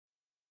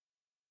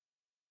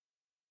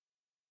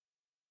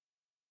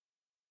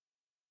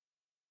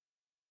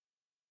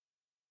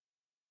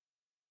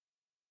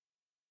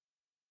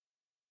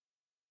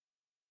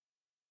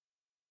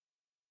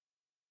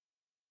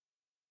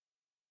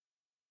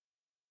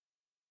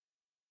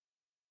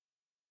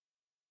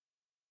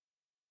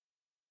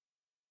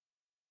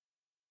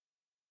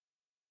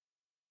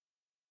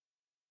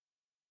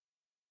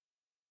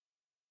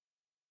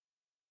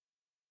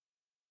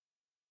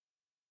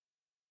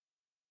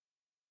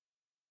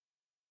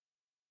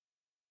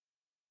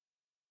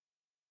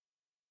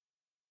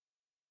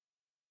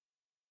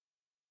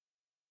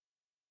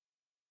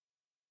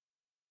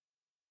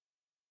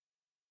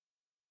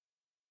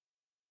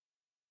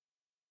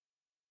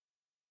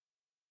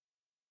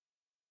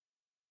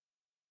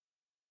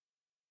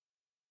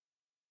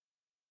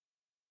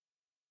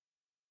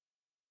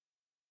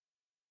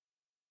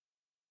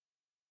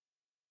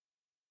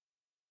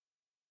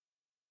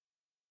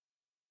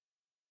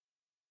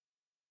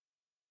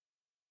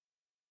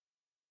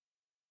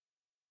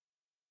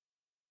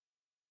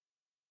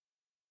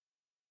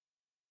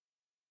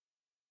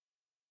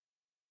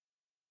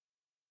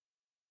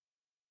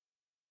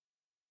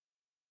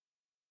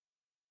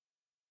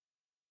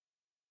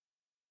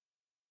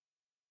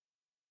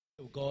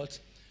God,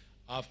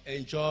 I've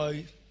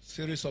enjoyed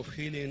series of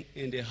healing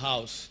in the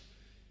house.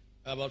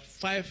 About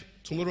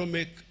tomorrow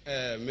make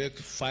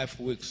 5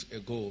 weeks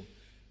ago,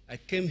 I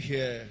came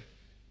here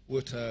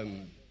with,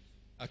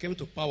 I came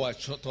to Power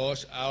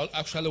Touch. I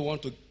actually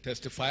want to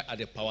testify at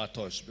the Power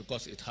Touch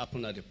because it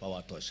happened at the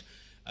Power Touch.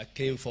 I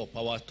came for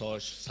Power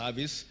Touch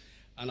service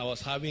and I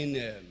was having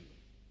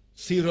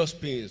serious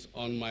pains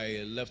on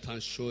my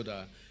left-hand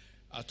shoulder.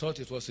 I thought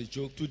it was a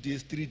joke, 2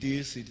 days, 3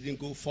 days, it didn't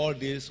go 4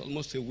 days,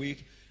 almost a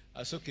week.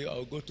 I said, okay,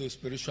 I'll go to a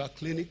spiritual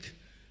clinic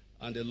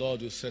and the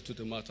Lord will settle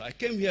the matter. I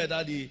came here,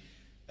 Daddy,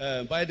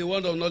 by the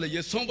word of knowledge.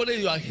 Yes, somebody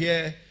you are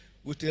here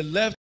with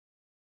a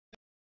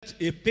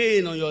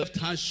pain on your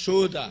left-hand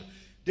shoulder.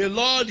 The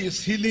Lord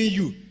is healing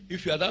you.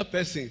 If you are that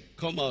person,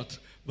 come out.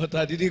 But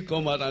I didn't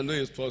come out. I know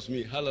it was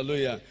me.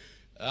 Hallelujah.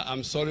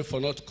 I'm sorry for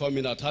not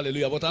coming out.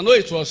 Hallelujah. But I know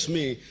it was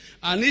me.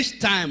 And each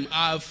time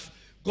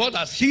God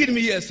has healed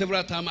me here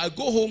several times. I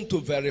go home to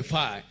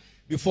verify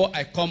before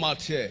I come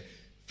out here.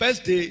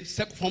 First day,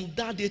 from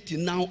that day till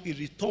now, it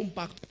returned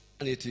back to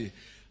humanity.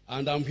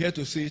 And I'm here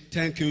to say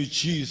thank you,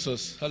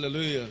 Jesus.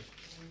 Hallelujah.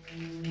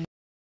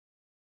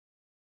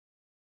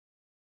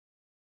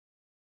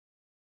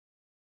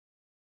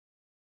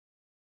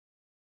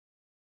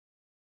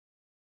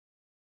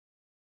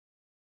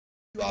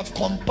 You have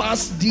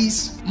compassed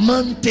this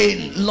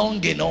mountain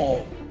long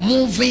enough,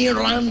 moving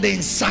around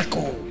in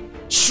circle,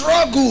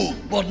 struggle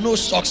but no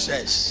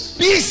success,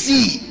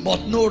 busy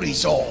but no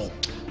result.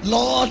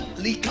 Lord,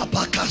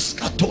 likapakas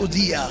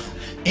katodia,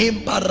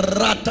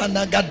 imparata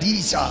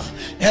nagadiza,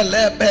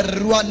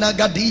 eleberua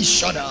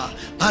nagadishana,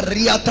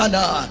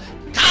 ariatana,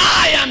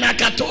 kaya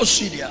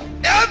nakatosidia.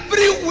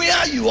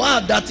 Everywhere you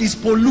are that is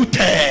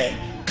polluted,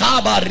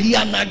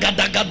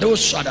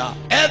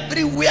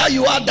 everywhere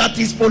you are that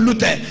is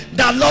polluted,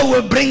 the Lord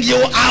will bring you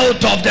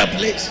out of the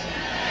place.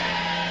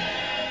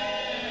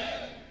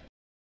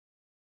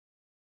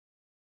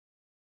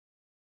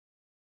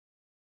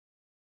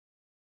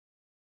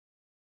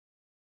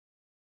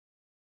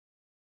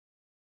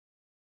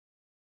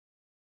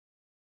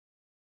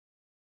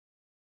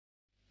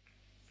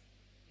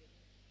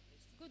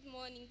 Good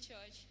morning,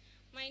 church.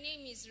 My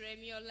name is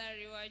Remiola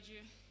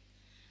Riwaju.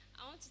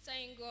 I want to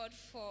thank God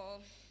for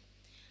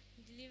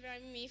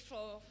delivering me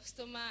from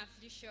stomach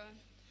affliction.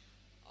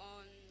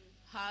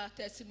 Her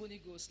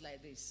testimony goes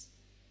like this.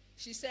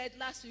 She said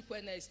last week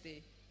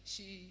Wednesday,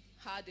 she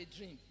had a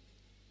dream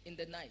in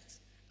the night.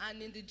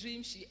 And in the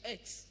dream, she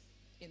ate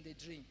in the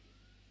dream.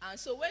 And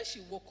so when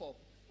she woke up,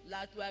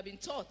 like we have been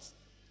taught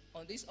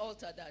on this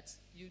altar that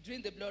you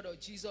drink the blood of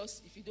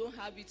Jesus. If you don't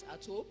have it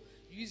at home,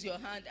 use your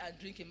hand and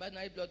drink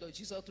imaginary blood of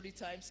Jesus 3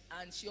 times.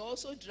 And she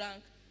also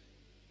drank,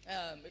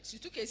 she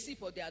took a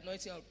sip of the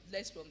anointing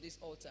blessed from this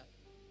altar.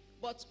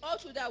 But all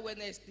through that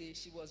Wednesday,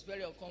 she was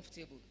very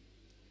uncomfortable.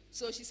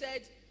 So she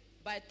said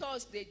by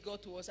Thursday it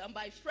got worse, and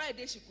by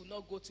Friday she could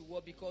not go to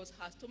work because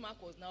her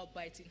stomach was now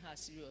biting her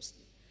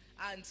seriously.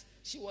 And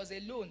she was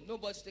alone,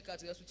 nobody to take her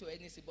to the hospital or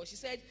anything. But she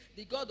said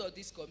the God of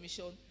this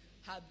commission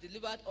have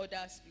delivered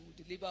others, he will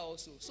deliver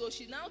also. So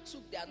she now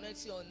took the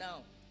anointing on now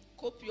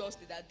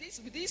copiously, that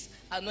with this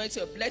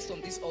anointing blessed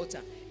from this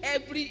altar,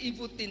 every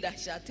evil thing that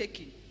she had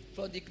taken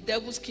from the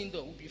devil's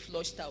kingdom will be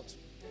flushed out.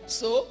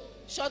 So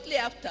shortly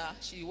after,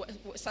 she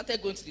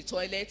started going to the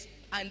toilet,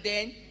 and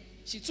then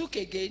she took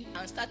again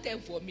and started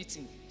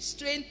vomiting,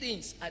 strange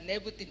things and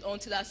everything,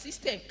 until her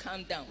system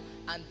calmed down.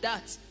 And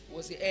that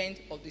was the end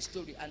of the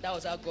story. And that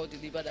was how God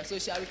delivered her. So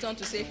she returned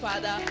to say,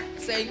 Father,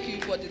 thank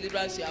you for the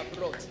deliverance you have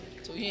brought.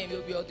 To him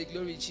will be all the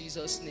glory in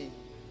Jesus' name.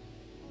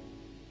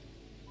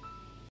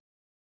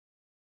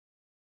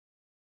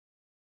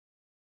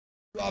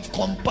 You have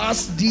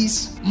compassed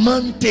this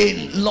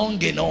mountain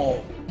long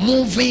enough,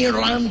 moving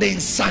around in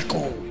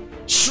circle,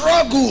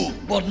 struggle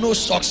but no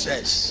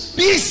success,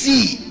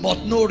 busy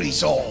but no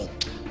result.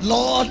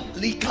 Lord,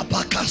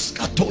 likapakas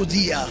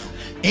katodia,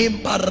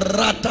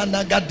 imparata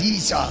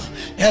nagadiza,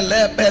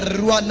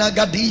 eleberua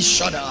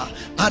nagadishana,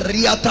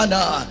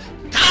 ariatana,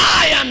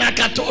 kaya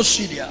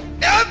nakatosidia.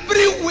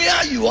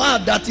 Everywhere you are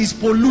that is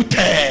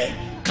polluted,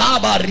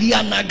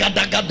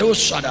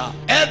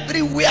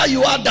 everywhere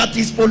you are that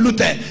is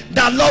polluted,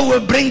 the Lord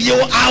will bring you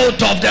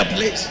out of the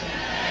place.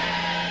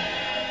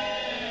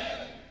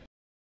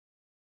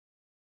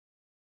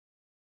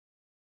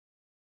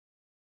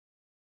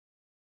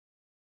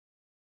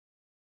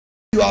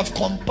 You have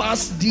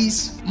compassed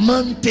this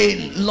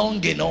mountain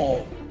long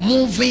enough,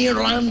 moving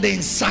around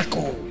in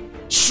circle,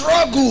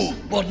 struggle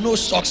but no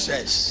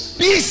success,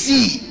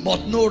 busy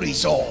but no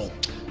result.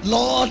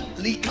 Lord,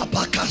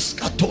 likapakas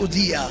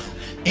katodia,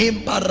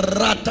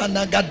 imparata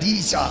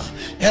nagadiza,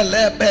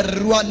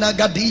 eleberua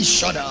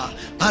nagadishana,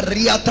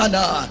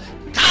 ariatana,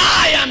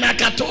 kaya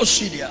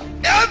nakatosidia.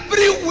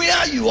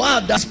 Everywhere you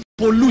are that's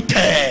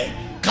polluted,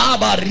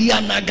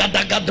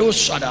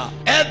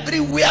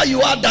 everywhere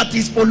you are that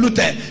is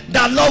polluted,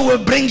 the Lord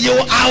will bring you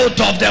out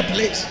of the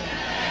place.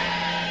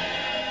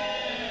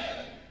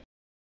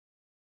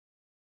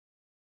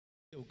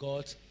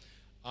 God,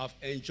 I've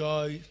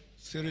enjoyed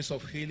series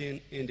of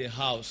healing in the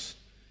house.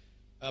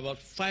 About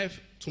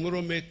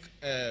tomorrow make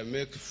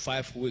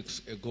 5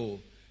 weeks ago,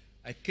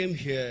 I came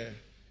here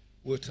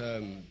with,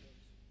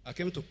 I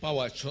came to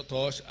Power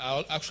Touch.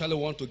 I actually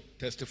want to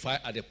testify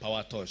at the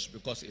Power Touch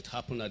because it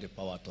happened at the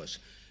Power Touch.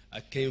 I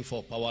came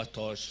for Power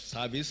Touch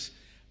service,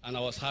 and I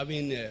was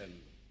having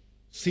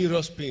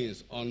serious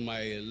pains on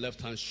my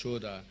left-hand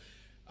shoulder.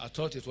 I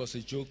thought it was a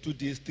joke, 2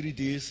 days, 3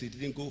 days, it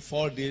didn't go,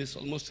 4 days,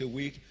 almost a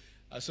week.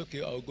 I said,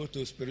 okay, I'll go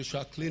to a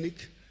spiritual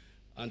clinic,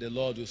 and the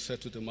Lord will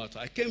settle the matter.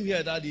 I came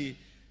here, Daddy,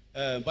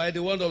 by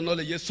the word of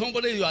knowledge.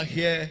 Somebody, you are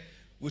here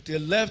with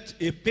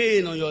a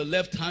pain on your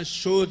left-hand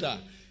shoulder.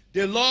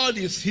 The Lord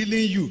is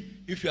healing you.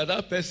 If you are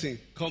that person,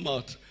 come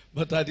out.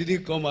 But I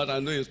didn't come out. I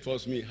know it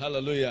was me.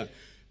 Hallelujah.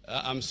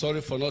 I'm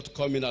sorry for not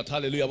coming out.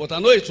 Hallelujah. But I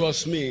know it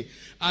was me.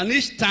 And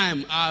each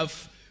time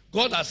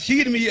God has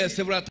healed me here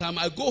several times,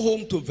 I go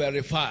home to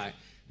verify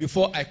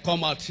before I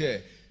come out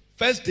here.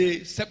 First day,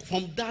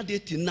 from that day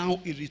till now,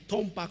 it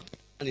returned back to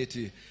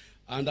humanity.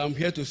 And I'm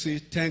here to say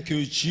thank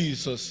you,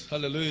 Jesus.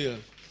 Hallelujah.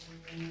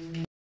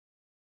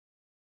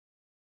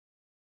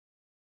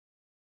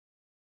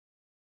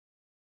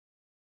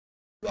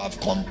 You have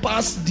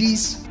compassed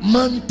this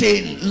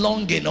mountain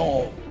long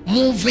enough,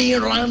 moving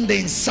around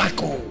in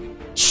circle,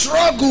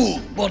 struggle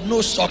but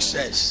no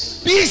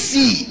success,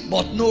 busy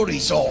but no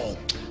result.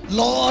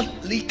 Lord,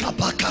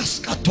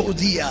 likapakas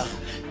katodia,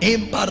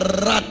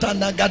 imparata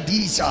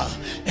nagadiza,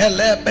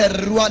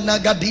 eleperua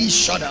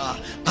nagadishana,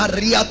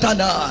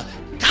 ariatana,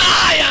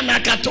 kaya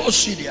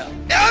nakatosidia.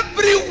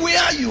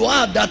 Everywhere you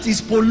are that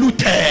is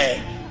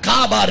polluted,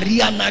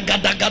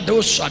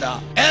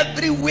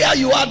 everywhere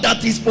you are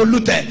that is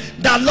polluted,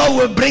 the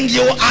Lord will bring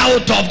you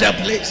out of the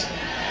place.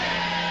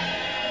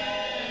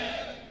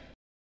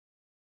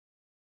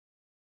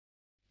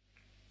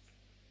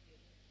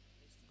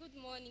 Good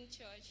morning,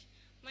 church.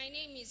 My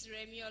name is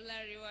MORAKINYO.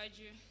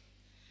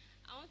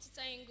 I want to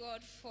thank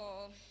God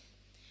for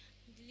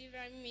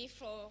delivering me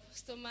from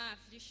stomach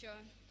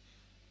affliction.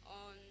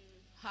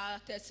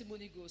 Her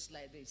testimony goes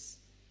like this.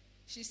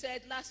 She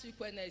said last week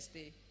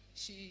Wednesday,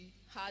 she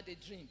had a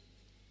dream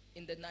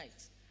in the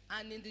night,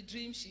 and in the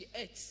dream she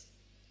ate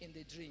in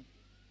the dream.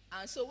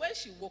 And so when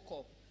she woke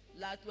up,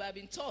 like we have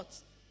been taught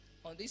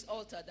on this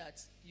altar,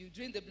 that you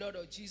drink the blood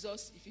of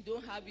Jesus. If you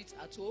don't have it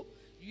at home,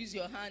 use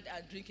your hand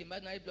and drink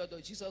imaginary blood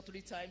of Jesus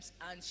 3 times.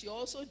 And she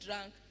also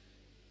drank,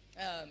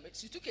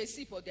 she took a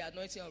sip of the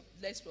anointing of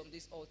blessed from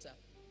this altar.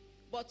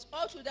 But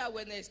all through that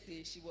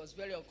Wednesday, she was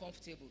very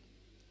uncomfortable.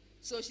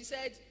 So she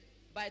said,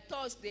 by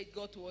Thursday, it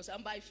got worse,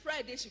 and by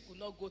Friday, she could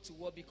not go to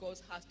work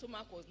because her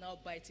stomach was now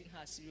biting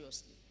her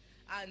seriously.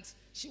 And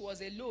she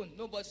was alone,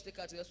 nobody to take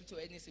her to the hospital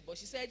or anything. But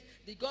she said,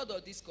 the God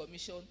of this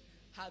commission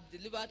have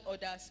delivered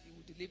others, he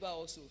will deliver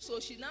also. So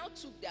she now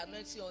took the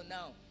anointing on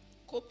now,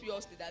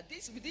 copiously, that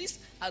with this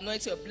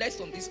anointing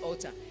blessed on this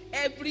altar,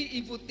 every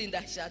evil thing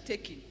that she had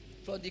taken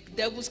from the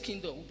devil's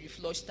kingdom will be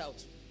flushed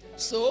out.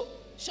 So,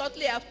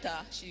 shortly after,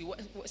 she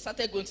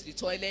started going to the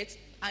toilet,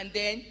 and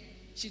then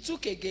she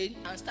took again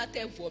and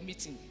started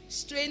vomiting,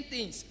 strange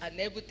things and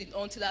everything,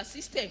 until her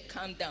system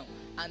calmed down.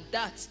 And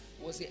that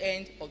was the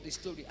end of the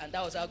story. And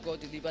that was how God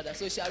delivered her.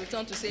 So she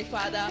returned to say,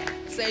 Father,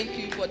 thank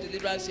you for the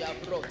deliverance you have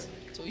brought.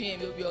 To him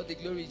will be all the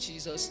glory in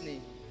Jesus'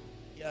 name.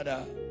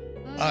 Yada,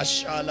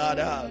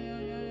 Ashalada,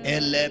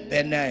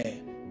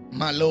 Elepene,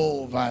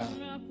 Malova,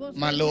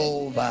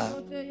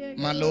 Malova,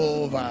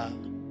 Malova,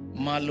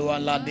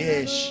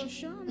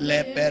 Malualadesh,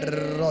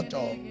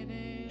 Leperoto,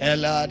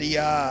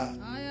 Eladia.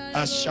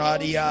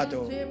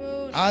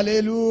 Ashadiado.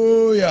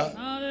 Hallelujah.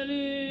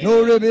 Hallelujah.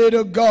 Glory be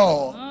to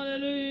God.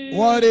 Hallelujah.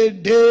 What a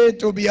day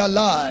to be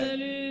alive.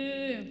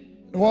 Hallelujah.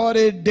 What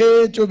a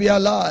day to be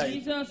alive.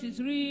 Jesus is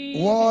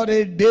real. What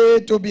a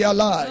day to be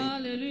alive.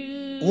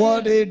 Hallelujah.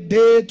 What a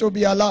day to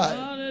be alive.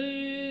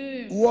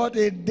 Hallelujah. What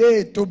a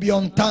day to be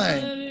on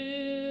time.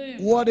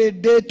 Hallelujah. What a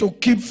day to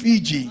keep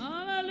Fiji.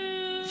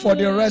 Hallelujah. For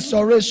the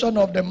restoration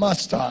of the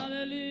Master.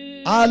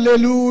 Hallelujah.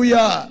 Hallelujah.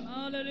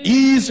 Hallelujah.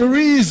 He is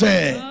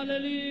risen.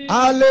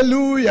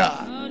 Hallelujah.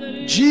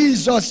 Hallelujah.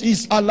 Jesus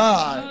is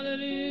alive.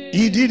 Hallelujah.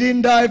 He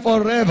didn't die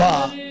forever.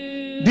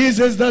 Hallelujah. This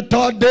is the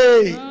 3rd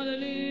day.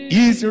 Hallelujah.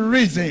 He is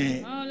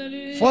risen.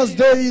 Hallelujah. First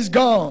day is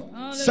gone.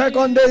 Hallelujah.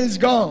 Second day is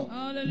gone.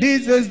 Hallelujah.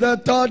 This is the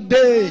 3rd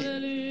day.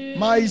 Hallelujah.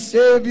 My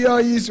Savior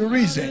is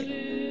risen.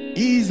 Hallelujah.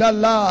 He is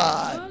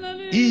alive.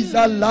 Hallelujah. He is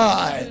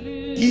alive.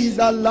 He is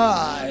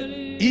alive.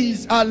 He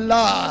is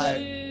alive.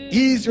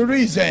 He is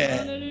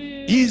risen.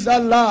 He is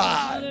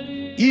alive.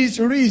 He is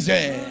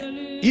risen.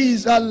 He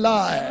is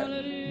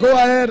alive. Go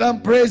ahead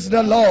and praise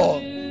the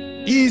Lord.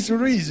 He is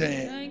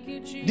risen.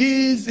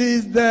 This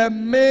is the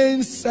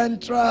main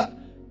central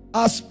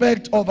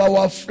aspect of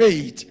our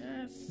faith,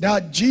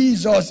 that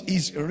Jesus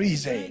is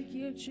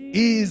risen.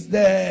 He is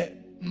the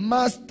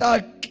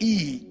master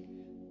key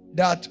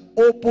that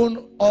opens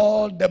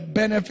all the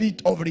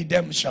benefit of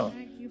redemption.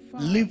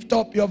 Lift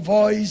up your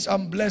voice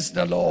and bless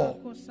the Lord.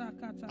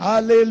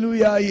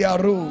 Hallelujah, he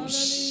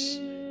arose.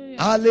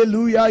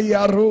 Hallelujah, he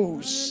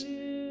arose.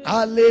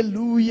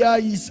 Hallelujah,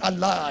 is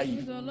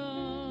alive.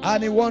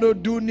 And he want to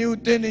do new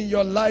thing in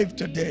your life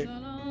today.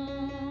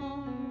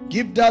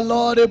 Give the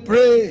Lord a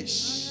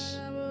praise.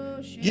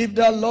 Give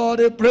the Lord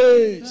a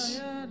praise.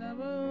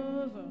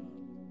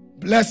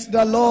 Bless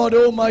the Lord,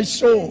 O my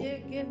soul,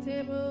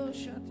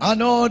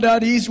 and all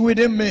that is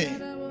within me.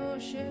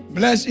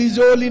 Bless his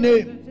holy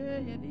name.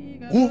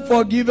 Who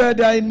forgiveth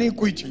thy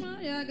iniquity,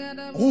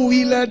 who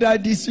healeth thy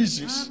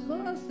diseases,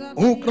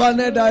 who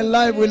crowned thy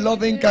life with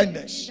loving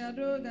kindness.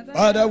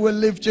 Father, we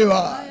lift you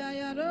high.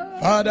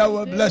 Father,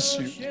 we bless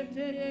you.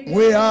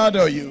 We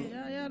honor you.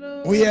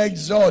 We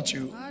exalt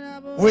you.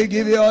 We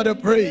give you all the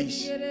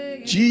praise.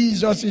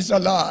 Jesus is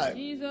alive.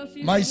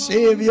 My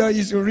Savior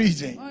is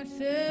risen.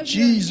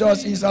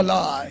 Jesus is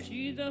alive.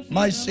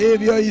 My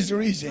Savior is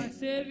risen.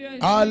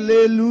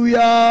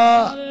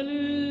 Hallelujah.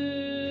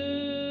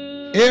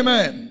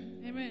 Amen.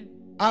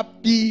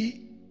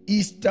 Happy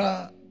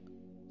Easter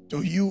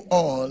to you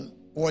all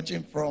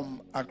watching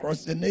from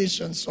across the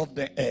nations of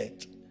the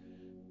earth.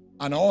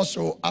 And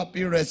also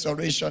happy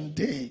Resurrection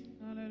Day.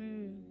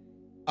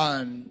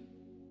 And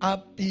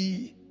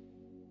happy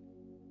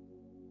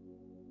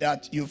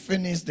that you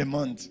finished the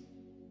month.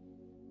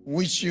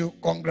 Wish you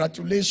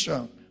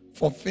congratulations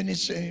for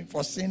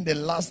seeing the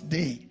last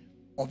day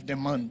of the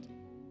month.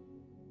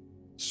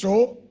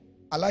 So,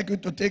 I'd like you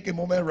to take a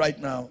moment right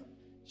now.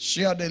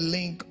 Share the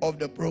link of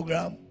the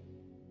program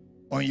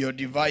on your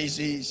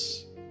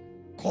devices.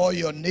 Call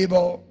your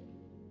neighbor.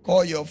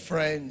 Call your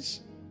friends.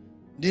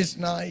 This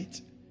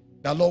night,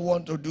 the Lord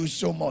wants to do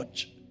so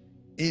much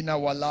in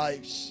our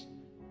lives,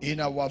 in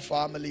our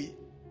family,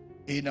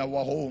 in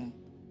our home.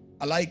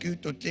 I'd like you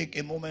to take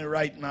a moment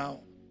right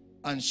now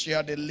and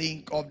share the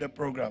link of the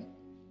program.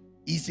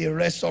 It's a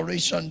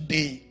restoration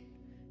day.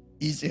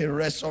 It's a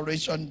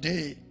restoration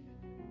day.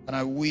 And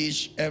I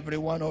wish every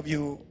one of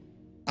you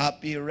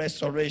happy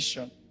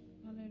restoration.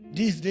 Hallelujah.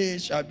 This day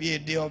shall be a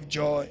day of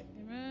joy.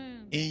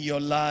 Amen. In your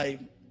life,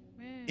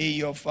 amen. In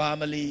your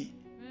family,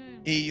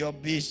 amen. In your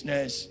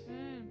business,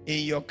 amen.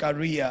 In your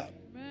career.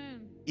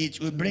 Amen.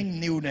 It will bring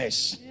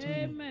newness.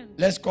 Amen.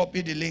 Let's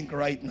copy the link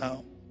right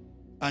now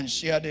and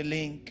share the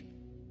link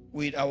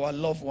with our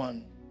loved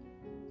one.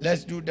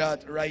 Let's do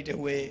that right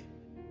away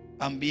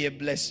and be a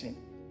blessing.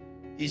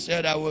 He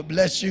said, I will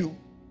bless you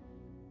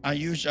and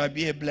you shall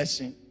be a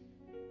blessing.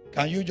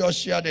 Can you just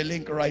share the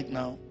link right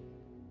now?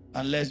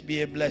 And let's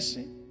be a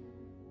blessing.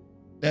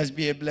 Let's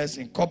be a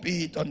blessing.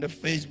 Copy it on the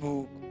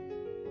Facebook.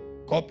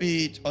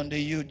 Copy it on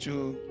the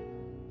YouTube.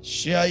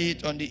 Share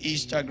it on the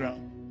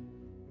Instagram.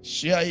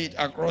 Share it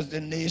across the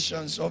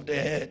nations of the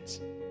earth.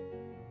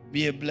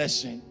 Be a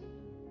blessing.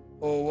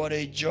 Oh, what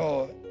a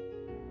joy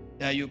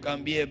that you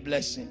can be a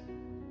blessing.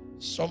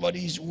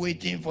 Somebody is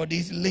waiting for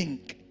this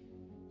link.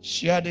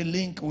 Share the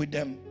link with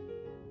them.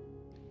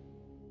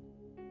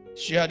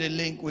 Share the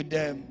link with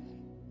them.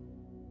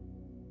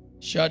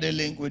 Share the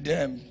link with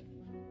them,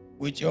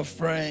 with your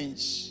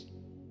friends,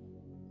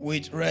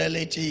 with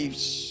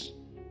relatives.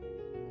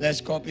 Let's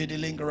copy the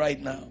link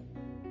right now.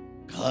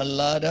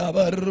 Kalada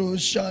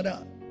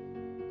barushada,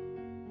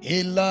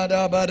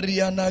 ilada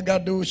bariana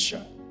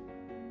gadusha,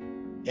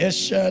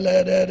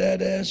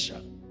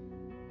 eshalededesha,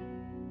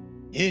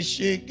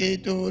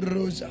 ishikitu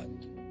ruzat.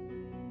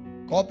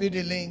 Copy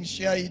the link,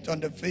 share it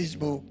on the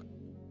Facebook,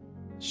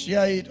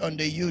 share it on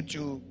the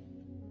YouTube,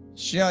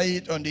 share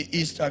it on the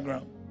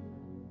Instagram.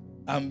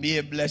 And be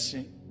a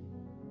blessing.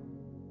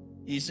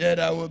 He said,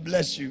 I will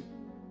bless you,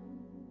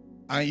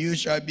 and you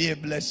shall be a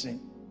blessing.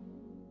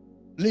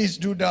 Please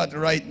do that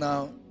right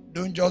now.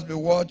 Don't just be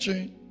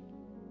watching.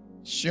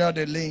 Share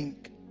the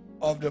link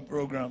of the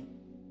program.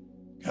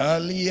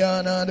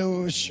 Kaliana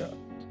dosha.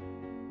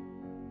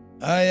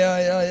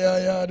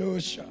 Ayayaya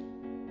dosha.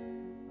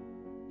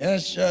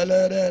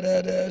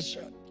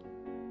 Eshaladadasha.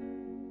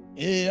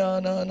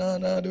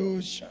 Iyanana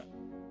dosha.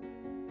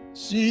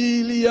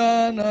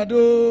 Siliana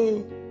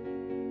do.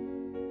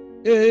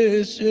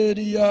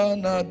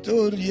 Eseriana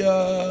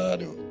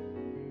toriado,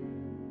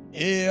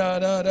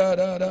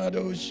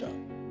 eadadadadosha,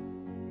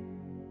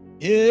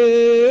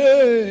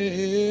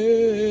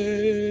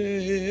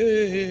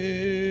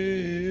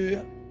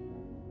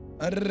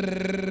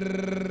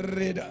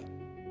 arreda,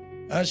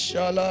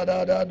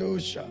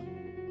 ashaladadadosha,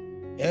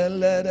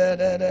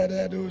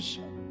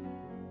 eledadadadosha,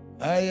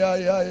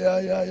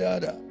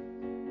 ayayayayada,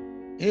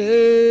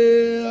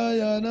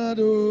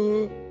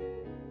 ayanado.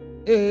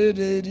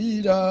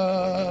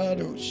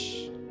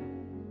 Ededidadosh,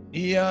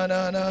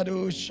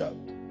 Iananadosha,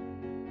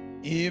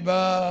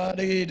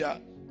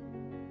 Ibadida,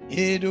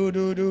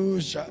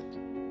 Edududusha,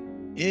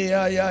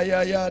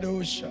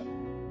 Iayayayadosha,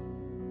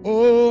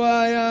 O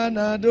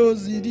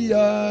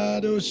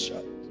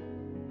Ayanadozidiadosha,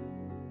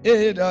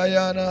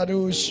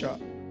 Edayanadosha.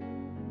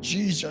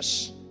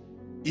 Jesus.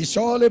 It's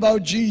all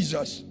about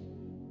Jesus.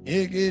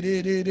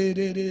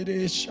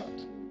 Egedededededesha,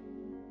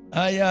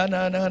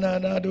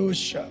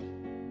 Ayanananadosha.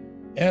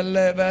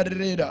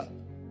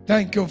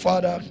 Thank you,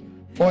 Father,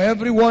 for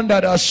everyone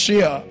that has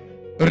shared.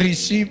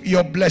 Receive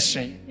your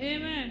blessing.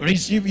 Amen.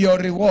 Receive your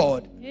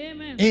reward.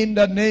 Amen. In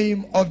the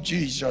name of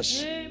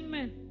Jesus.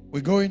 Amen.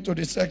 We go into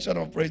the section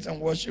of praise and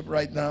worship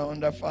right now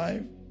under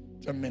 5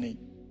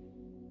 minutes.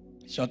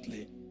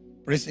 Shortly.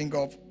 Praising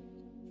God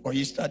for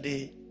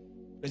yesterday,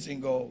 praising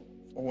God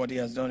for what He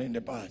has done in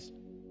the past.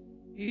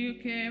 You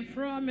came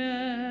from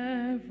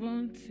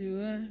heaven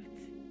to earth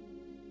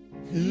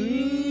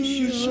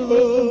To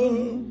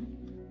show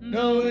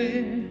the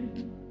way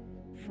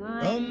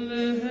from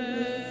the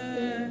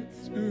head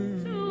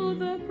to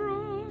the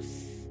cross.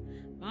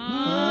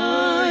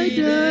 My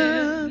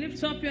death.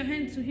 Lift up your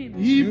hand to Him.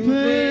 He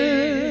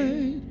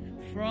paid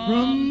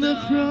from the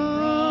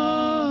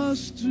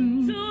cross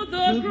to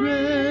the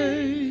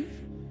grave,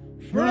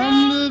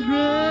 from the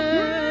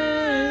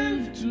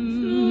grave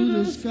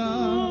to the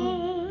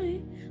sky.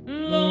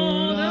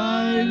 Lord,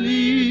 I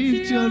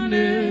lift your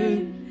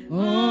name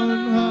on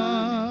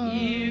high.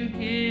 You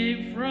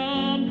came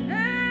from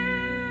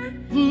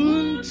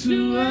Heaven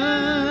to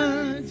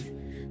earth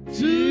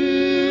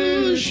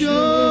to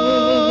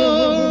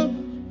show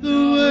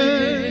the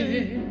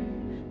way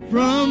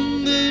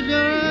from the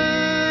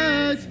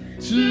earth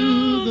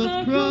to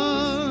the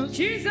cross.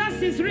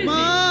 Jesus is risen.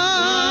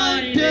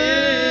 My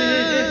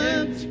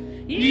debt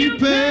He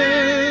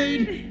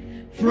paid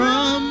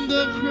from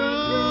the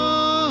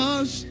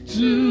cross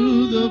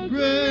to the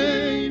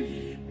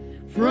grave,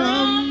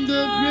 from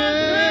the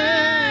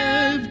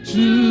grave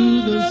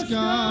to the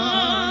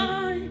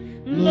sky.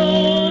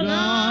 Lord,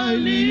 I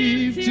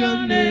lift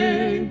your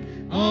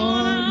name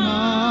on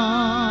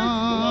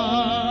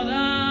high. Lord,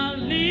 I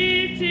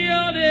lift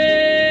your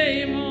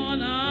name on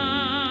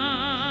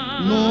high.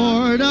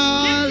 Lord,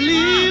 I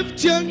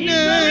lift your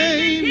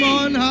name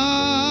on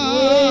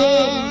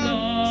high.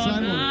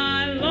 Lord,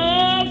 I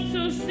love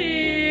to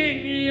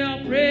sing your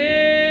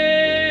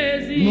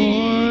praises.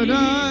 Lord,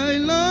 I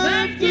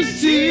love to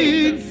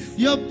sing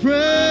your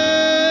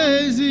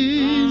praises.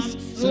 I'm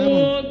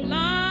so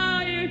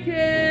glad you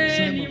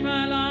came in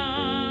my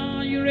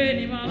life. You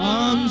reign in my life.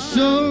 I'm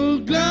so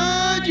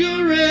glad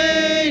you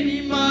reign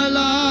in my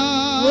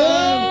life.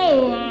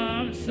 Oh,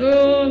 I'm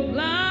so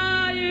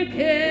glad you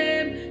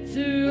came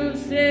to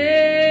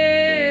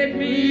save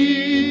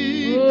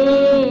me.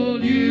 Oh,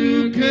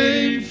 You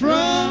came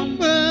from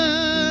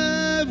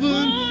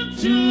heaven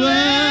to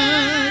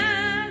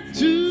earth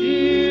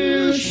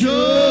to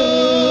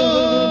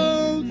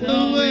show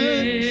the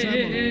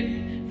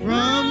way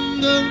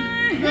from the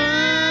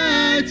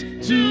earth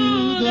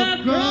to the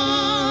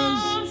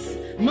cross.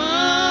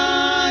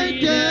 My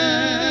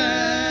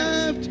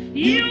debt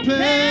you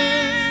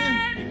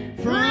paid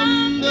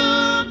from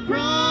the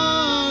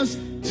cross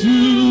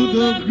to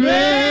the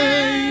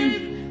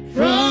grave,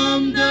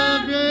 from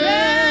the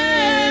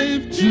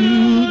grave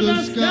to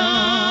the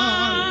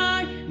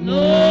sky.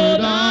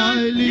 Lord, I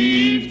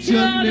lift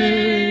your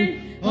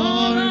name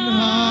on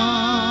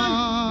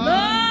high.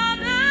 Lord,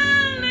 I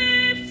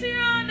lift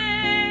your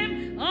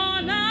name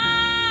on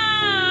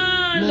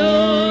high.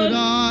 Lord,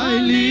 I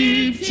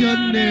lift your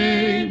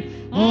name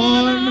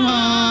on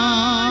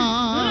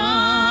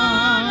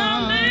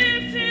high.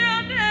 lift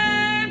your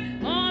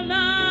name on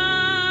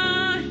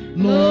high.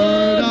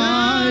 Lord,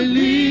 I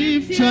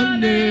lift your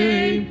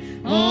name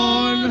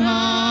on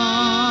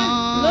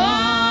high.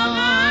 Lord, I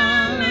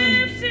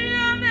lift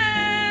your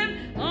name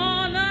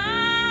on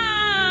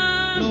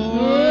high.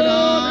 Lord,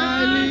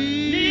 I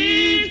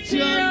lift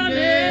your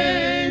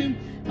name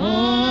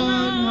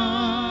on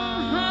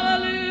high.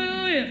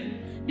 Hallelujah.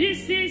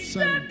 This is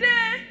the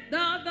day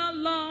that the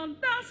Lord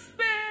has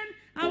made.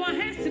 Our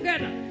hands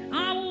together.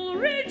 I will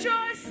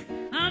rejoice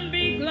and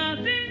be glad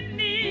in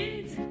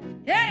it.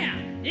 Yeah.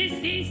 This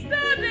is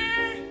the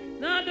day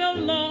that the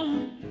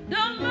Lord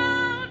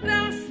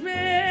has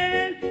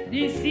made.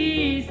 This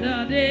is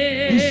the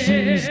day. This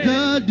is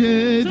the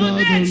day that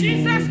Today the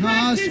Jesus Lord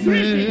Christ has is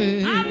risen.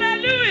 made.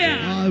 Hallelujah.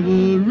 I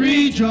will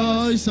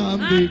rejoice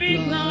and And be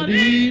glad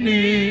in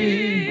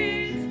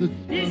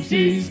it. This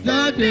is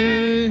the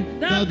day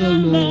that the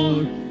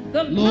Lord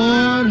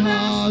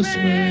has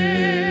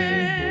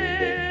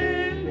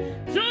made.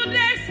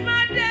 Today's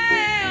my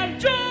day of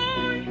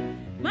joy,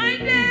 my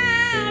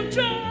day of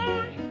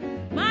joy,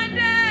 my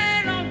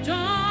day of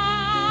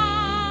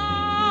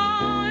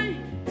joy.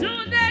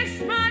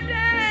 Today's my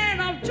day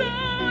of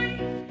joy,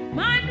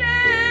 my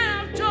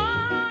day of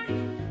joy,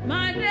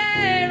 my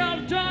day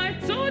of joy.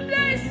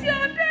 Today's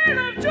your day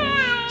of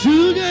joy.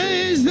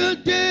 Today is the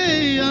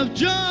day of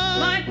joy.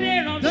 My day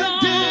of The joy.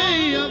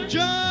 day of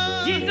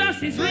joy.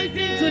 Jesus is The risen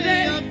day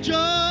today. of joy.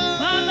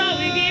 Father,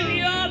 we give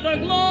you all the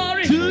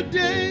glory.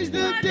 Today's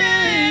the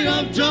day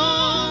of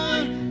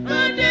joy.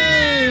 The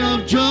day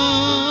of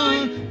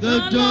joy. The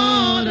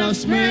dawn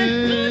has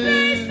made.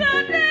 Today's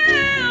the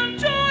day of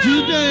joy.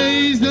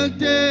 Today's the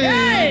day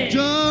Hey. of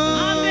joy.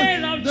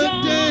 The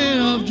day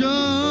of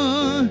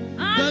joy.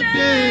 The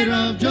day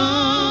of joy.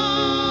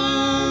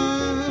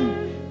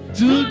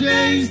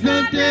 Today's the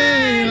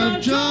day of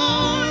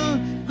joy.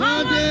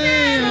 The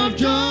day of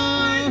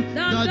joy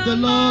that the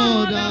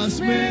Lord has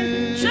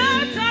made.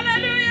 Shout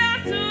hallelujah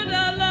to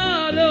the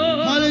Lord. Oh.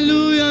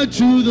 Hallelujah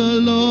to the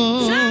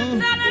Lord. Shout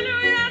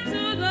hallelujah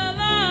to the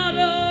Lord. Oh.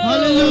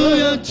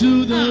 Hallelujah to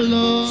the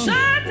Lord.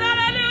 Shout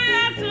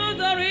hallelujah to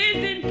the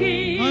risen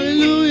King.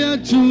 Hallelujah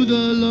to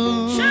the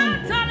Lord.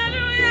 Shout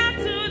hallelujah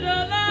to the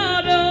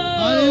Lord. Oh.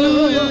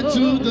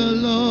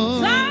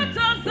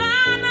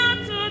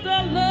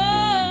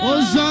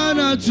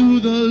 to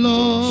the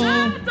Lord.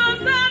 Shout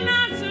Hosanna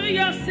to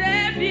your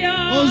Savior.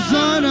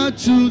 Hosanna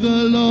to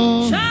the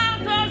Lord.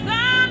 Shout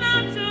Hosanna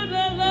to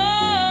the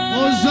Lord.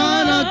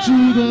 Hosanna to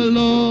the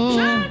Lord.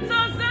 Shout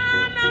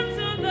Hosanna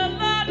to the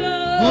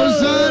Lord.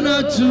 Hosanna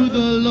to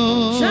the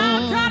Lord.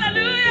 Shout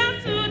hallelujah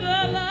to the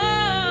Lord.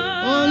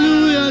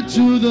 Hallelujah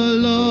to the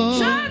Lord.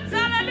 Shout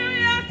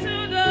hallelujah to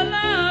the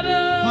Lord.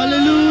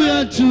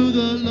 Hallelujah to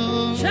the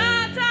Lord.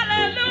 Shout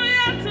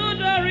hallelujah to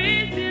the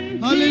risen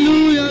King.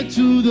 Hallelujah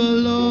to the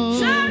Lord.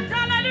 Shout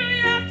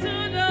hallelujah to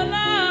the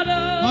Lord.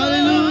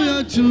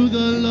 Hallelujah to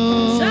the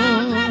Lord.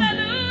 Shout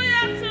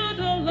hallelujah to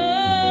the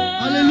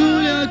Lord.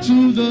 Hallelujah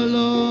to the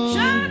Lord.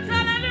 Shout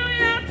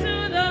hallelujah to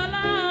the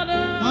Lord.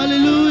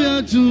 Hallelujah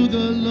to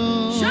the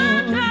Lord.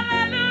 Shout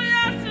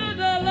hallelujah to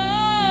the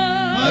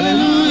Lord.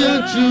 Hallelujah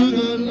to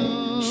the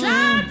Lord.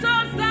 Shout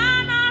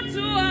Hosanna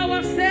to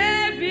our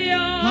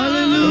Savior.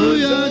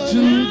 Hallelujah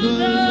to the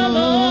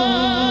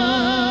Lord.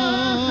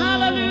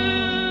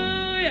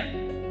 Hallelujah.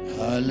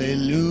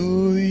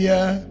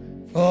 Hallelujah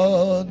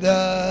for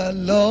the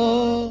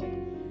Lord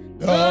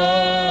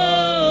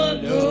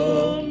God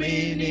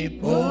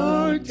omnipotent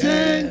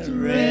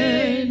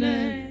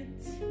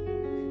reigneth.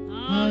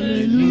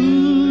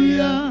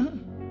 Hallelujah,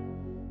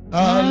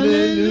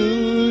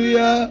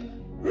 hallelujah,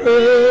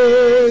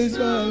 praise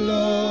the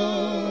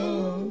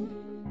Lord.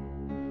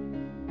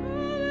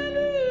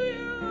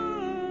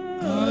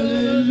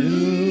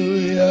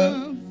 Hallelujah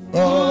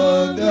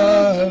for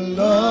the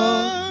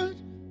Lord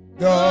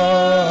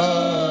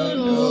God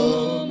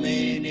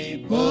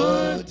omnipotent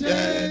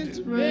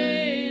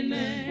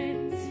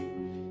reigneth.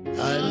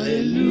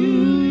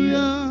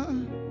 Hallelujah,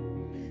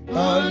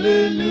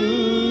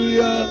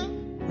 hallelujah,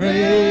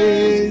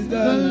 praise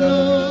the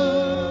Lord.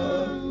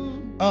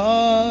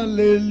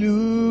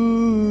 Hallelujah,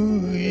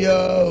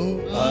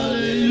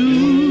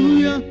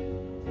 hallelujah,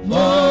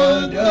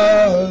 for the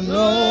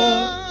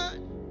Lord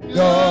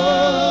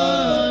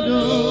God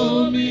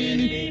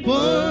omnipotent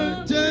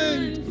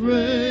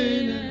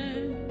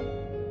reigneth.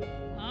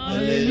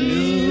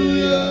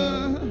 Hallelujah,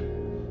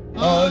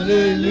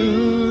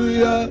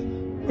 hallelujah,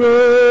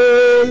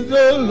 praise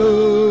the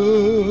Lord.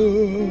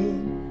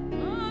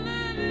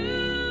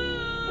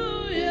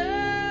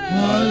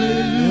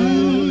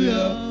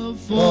 Hallelujah,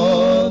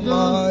 for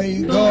my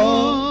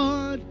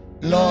God,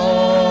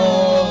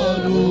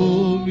 Lord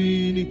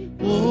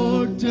omnipotent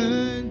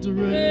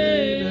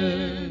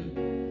reigneth.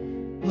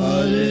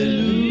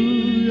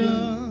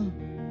 Hallelujah,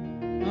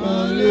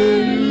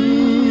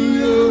 hallelujah,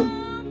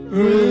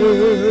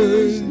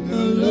 praise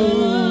the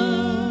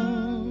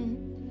Lord.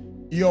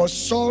 Your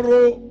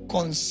sorrow,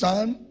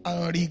 concern,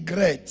 and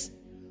regret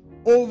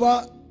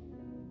over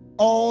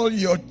all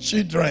your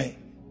children,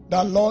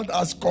 the Lord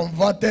has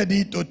converted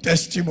it to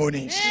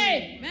testimonies.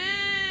 Amen.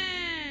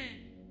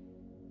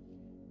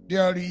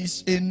 There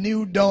is a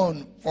new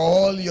dawn for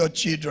all your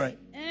children.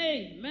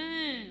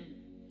 Amen.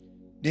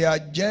 The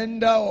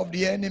agenda of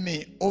the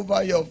enemy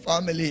over your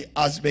family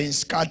has been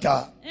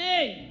scattered.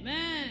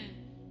 Amen.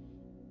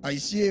 I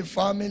see a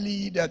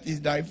family that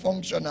is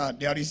dysfunctional.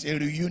 There is a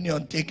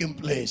reunion taking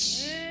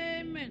place.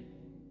 Amen.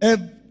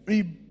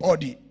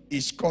 Everybody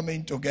is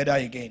coming together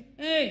again.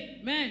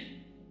 Amen.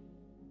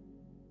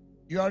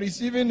 You are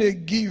receiving a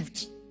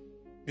gift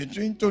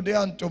between today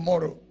and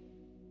tomorrow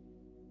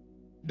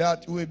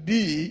that will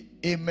be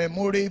a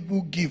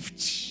memorable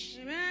gift.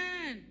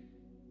 Amen.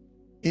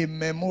 A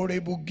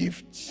memorable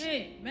gift.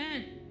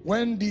 Amen.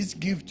 When this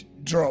gift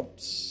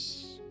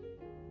drops,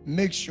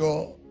 make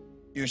sure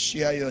you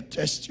share your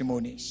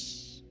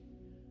testimonies.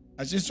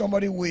 I see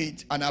somebody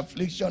with an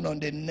affliction on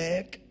the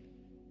neck,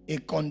 a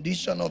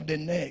condition of the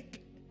neck.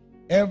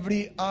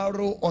 Every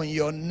arrow on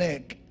your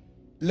neck,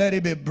 let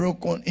it be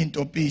broken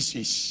into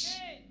pieces.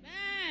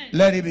 Amen.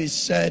 Let it be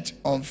set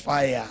on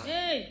fire.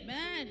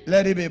 Amen.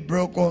 Let it be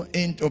broken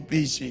into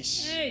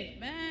pieces.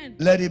 Amen.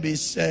 Let it be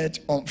set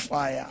on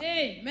fire.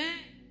 Amen.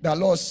 The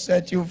Lord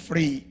set you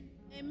free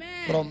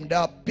Amen. from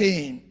that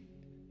pain.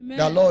 Amen.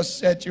 The Lord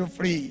set you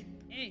free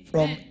Amen.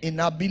 from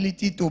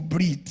inability to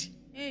breathe.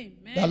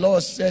 Amen. The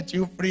Lord set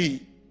you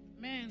free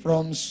Amen.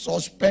 from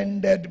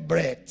suspended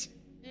breath.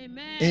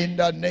 Amen. In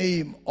the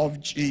name of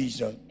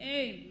Jesus.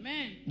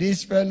 Amen.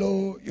 This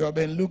fellow, you have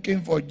been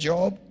looking for a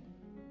job.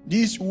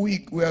 This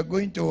week we are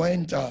going to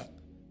enter.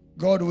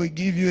 God will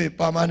give you a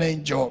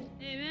permanent job.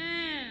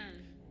 Amen.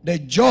 The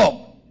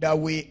job that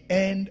will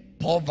end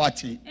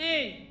poverty.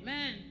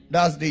 Amen.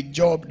 That's the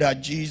job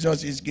that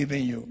Jesus is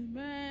giving you.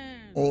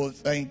 Amen. Oh,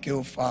 thank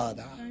you,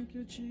 Father. Thank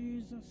you,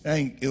 Jesus.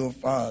 Thank you,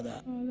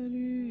 Father.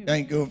 Hallelujah.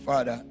 Thank you,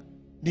 Father.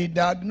 The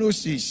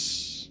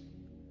diagnosis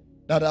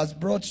that has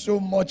brought so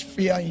much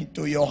fear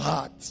into your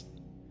heart,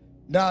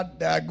 that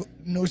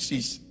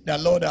diagnosis, the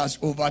Lord has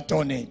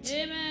overturned it.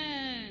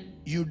 Amen.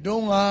 You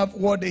don't have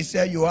what they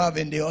say you have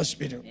in the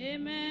hospital.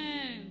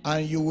 Amen.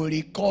 And you will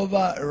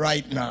recover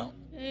right now.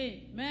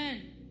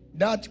 Amen.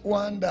 That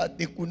one that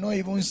they could not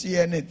even see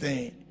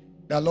anything,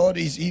 the Lord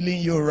is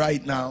healing you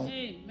right now.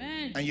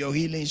 Amen. And your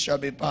healing shall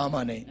be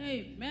permanent.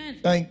 Amen.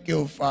 Thank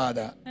you,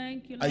 Father.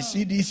 Thank you, Lord. I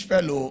see this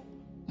fellow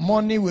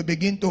money will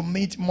begin to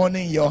meet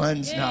money in your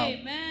hands now.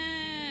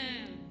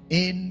 Amen.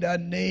 In the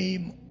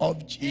name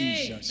of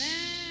Jesus.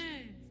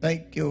 Amen.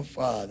 Thank you,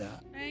 Father.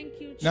 Thank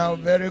you, Jesus. Now,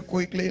 very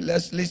quickly,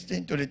 let's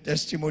listen to the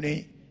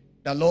testimony.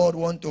 The Lord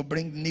wants to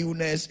bring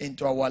newness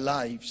into our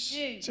lives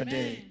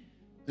today.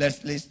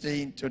 Let's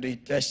listen to the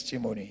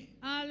testimony.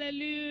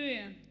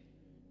 Hallelujah.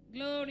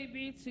 Glory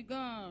be to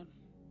God.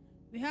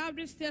 We have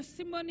this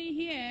testimony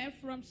here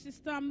from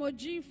Sister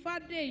Moji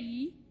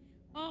Fadeyi,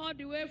 all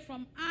the way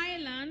from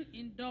Ireland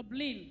in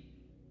Dublin.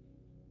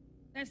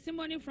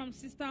 Testimony from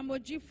Sister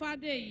Moji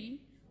Fadeyi,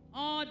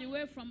 all the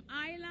way from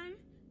Ireland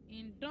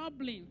in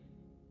Dublin.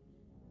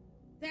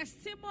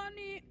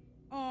 Testimony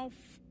of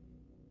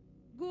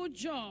good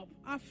job,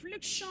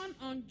 affliction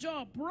on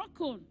job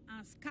broken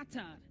and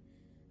scattered.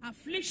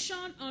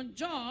 Affliction on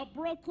job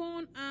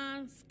broken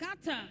and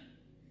scattered.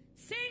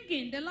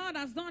 Singing, the Lord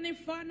has done it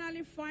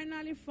finally,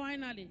 finally,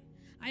 finally.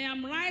 I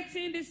am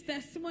writing this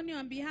testimony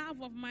on behalf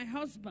of my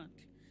husband.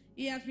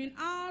 He has been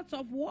out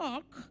of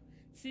work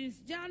since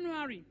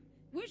January,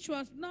 which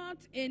was not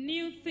a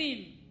new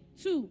thing,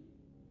 too.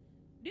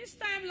 This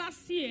time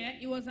last year,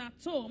 he was at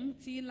home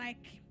till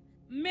like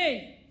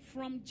May.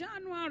 From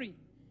January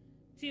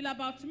till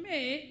about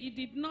May, he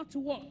did not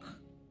work.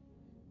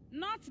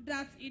 Not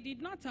that he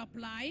did not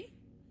apply.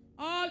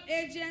 All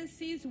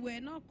agencies were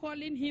not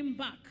calling him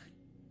back.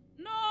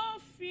 No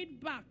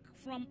feedback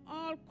from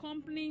all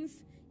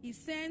companies he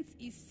sent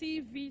his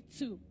CV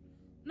to.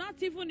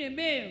 Not even a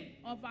mail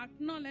of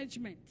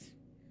acknowledgement.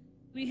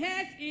 We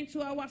head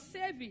into our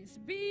savings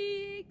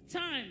big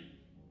time.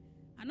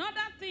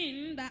 Another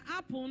thing that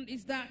happened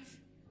is that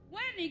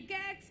when he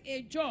gets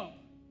a job,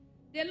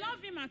 they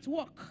love him at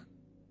work.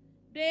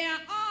 They are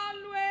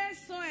always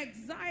so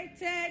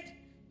excited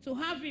to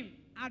have him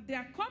at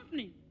their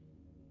company.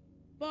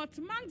 But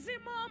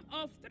maximum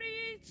of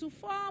 3 to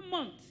 4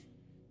 months,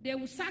 they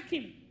will sack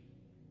him.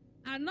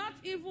 And not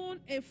even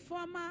a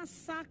formal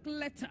sack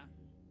letter.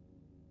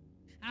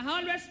 I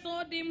always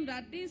told him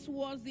that this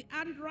was the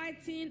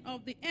handwriting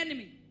of the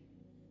enemy.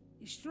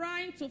 He's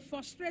trying to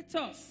frustrate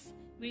us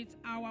with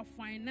our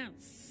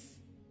finance.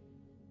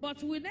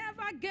 But we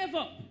never gave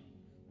up.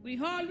 We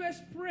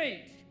always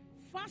prayed,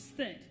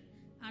 fasted,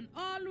 and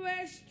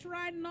always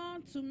tried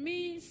not to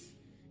miss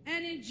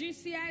any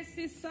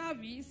GCIC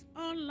service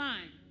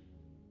online.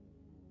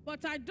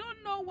 But I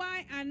don't know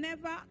why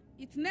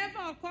it never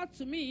occurred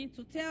to me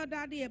to tell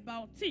Daddy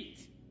about it.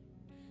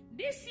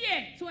 This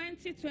year,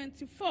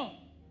 2024,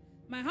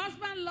 my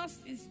husband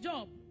lost his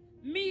job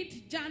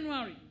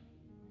mid-January.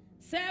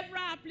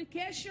 Several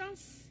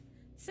applications,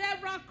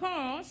 several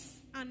calls,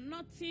 and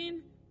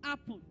nothing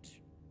happened.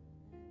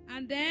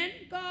 And then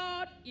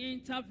God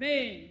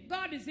intervened.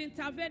 God is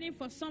intervening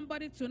for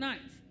somebody tonight.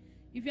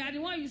 If you are the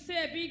one, you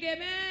say a big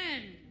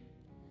amen.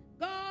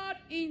 God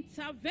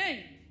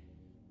intervened.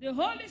 The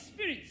Holy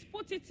Spirit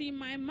put it in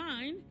my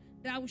mind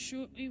that we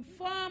should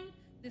inform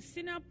the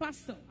senior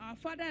pastor, our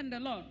Father in the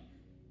Lord.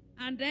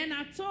 And then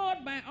I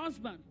told my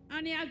husband,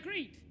 and he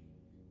agreed.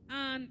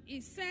 And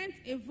he sent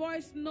a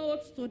voice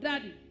note to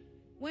Daddy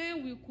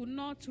when we could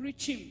not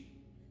reach him.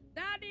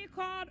 Daddy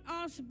called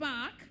us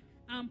back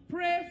and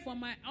prayed for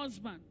my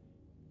husband.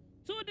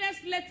 2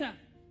 days later,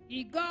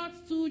 he got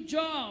 2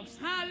 jobs.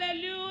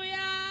 Hallelujah!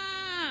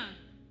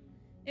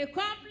 A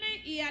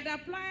company he had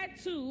applied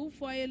to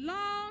for a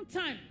long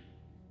time.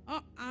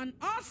 And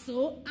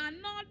also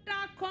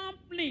another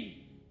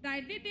company that I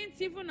didn't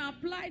even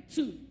apply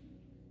to.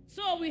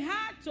 So we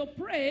had to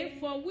pray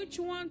for which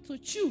one to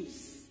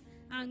choose.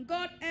 And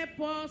God helped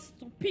us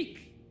to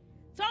pick.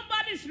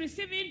 Somebody's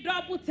receiving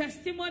double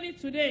testimony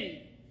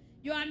today.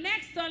 You are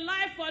next on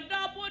life for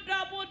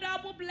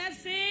double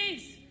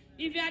blessings.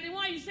 If you are the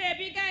one, you say a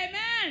big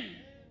amen.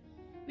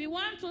 We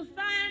want to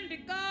thank the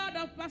God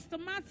of Pastor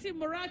Matthew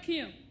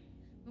MORAKINYO.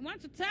 We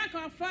want to thank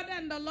our Father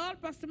and the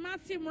Lord, Pastor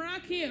Matthew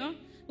MORAKINYO,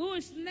 who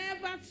is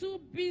never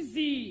too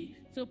busy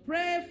to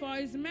pray for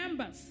his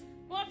members,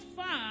 both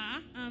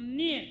far and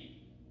near.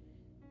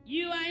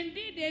 You are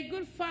indeed a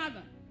good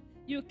father.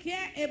 You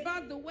care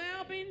about the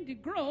well-being, the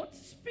growth,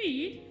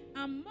 speed,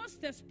 and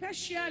most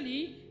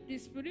especially the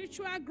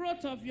spiritual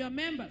growth of your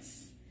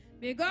members.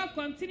 May God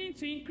continue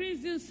to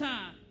increase you, sir,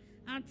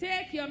 and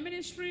take your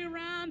ministry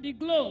around the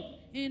globe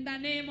in the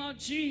name of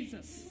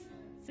Jesus.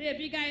 Say a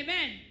big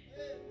amen.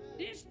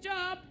 This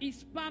job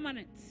is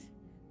permanent.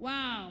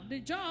 Wow,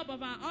 the job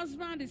of our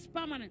husband is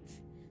permanent.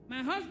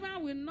 My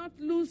husband will not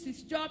lose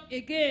his job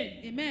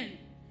again. Amen.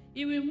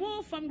 He will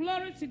move from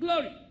glory to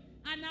glory.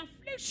 And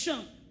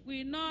affliction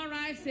will not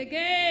rise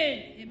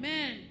again.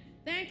 Amen.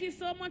 Thank you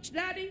so much,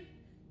 Daddy.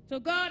 To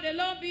God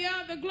alone be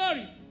all the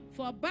glory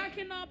for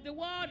backing up the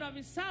word of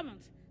his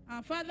servant,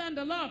 our Father and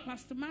the Lord,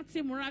 Pastor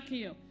Matthew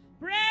MORAKINYO.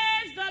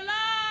 Praise the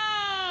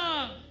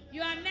Lord.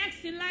 You are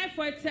next in line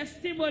for a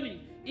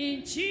testimony.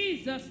 In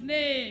Jesus'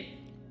 name.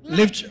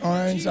 Lift your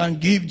hands and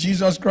give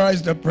Jesus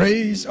Christ the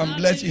praise and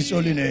bless his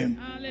holy name.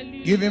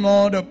 Hallelujah. Give him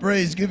all the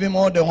praise. Give him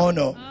all the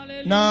honor.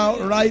 Hallelujah. Now,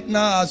 right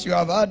now, as you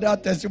have had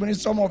that testimony,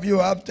 some of you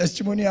have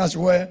testimony as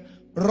well.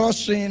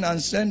 Rush in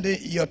and send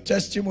your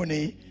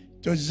testimony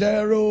to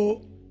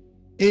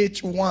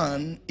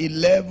 081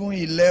 11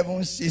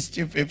 11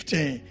 60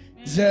 15.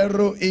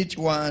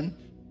 081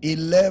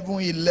 11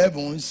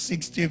 11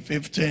 60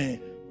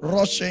 15.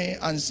 Rushing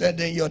and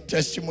sending your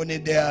testimony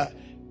there.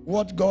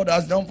 What God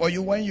has done for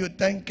you. When you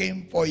thank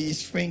Him for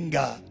His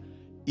finger,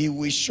 He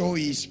will show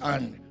His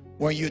hand.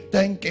 When you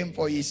thank Him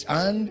for His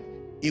hand,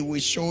 He will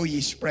show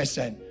His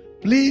presence.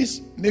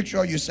 Please make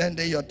sure you send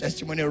in your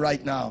testimony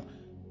right now.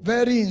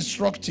 Very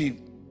instructive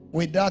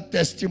with that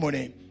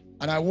testimony.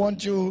 And I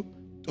want you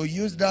to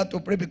use that to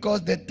pray,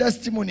 because the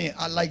testimony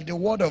are like the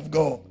word of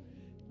God.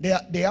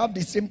 They have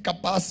the same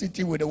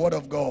capacity with the word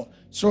of God.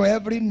 So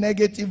every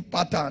negative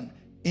pattern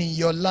in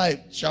your life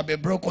shall be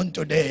broken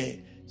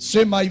today.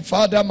 Say, my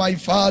Father, my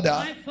Father.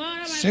 My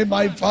Father, Say,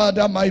 my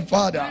Father, my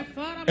Father.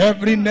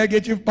 Every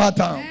negative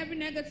pattern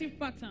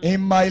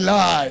in my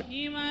life,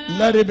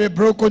 let it be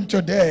broken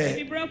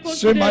today.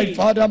 Say, my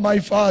Father, my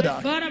Father.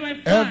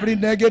 Every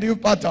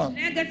negative pattern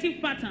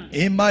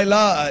in my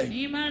life,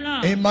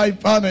 in my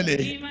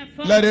family,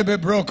 let it be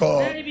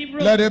broken.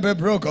 Let it be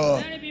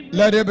broken.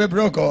 Let it be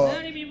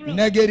broken.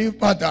 Negative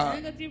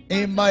pattern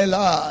in my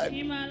life,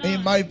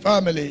 in my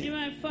family,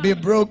 be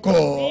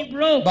broken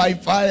by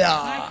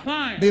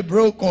fire. Be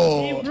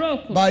broken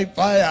by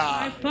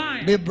fire.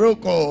 Be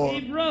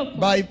broken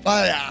by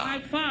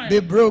fire. Be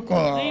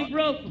broken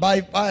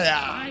by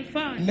fire.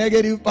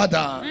 Negative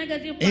pattern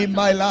in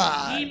my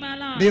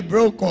life, be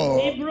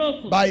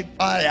broken by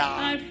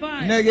fire.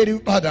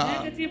 Negative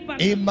pattern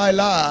in my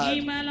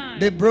life,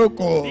 be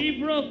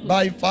broken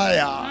by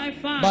fire.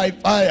 By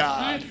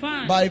fire.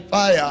 By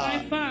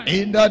fire.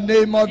 In the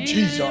name of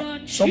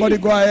Jesus. Somebody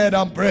go ahead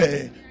and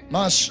pray.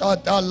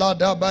 Mashata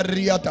lada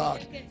bariata,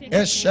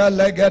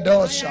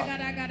 Eshelegadosha,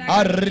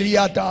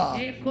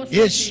 Ariata,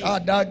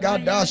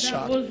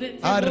 Ishadagadasha,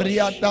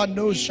 Ariata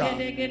Nusha,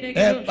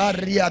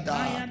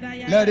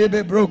 Epariata. Let it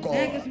be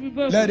broken.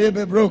 Let it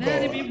be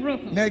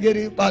broken.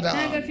 Negative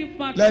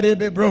pattern. Let it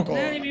be broken.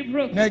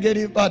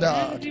 Negative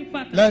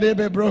pattern. Let it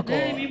be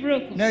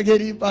broken.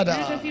 Negative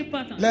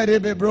pattern. Let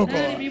it be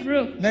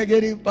broken.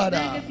 Negative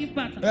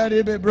pattern. Let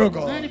it be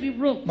broken.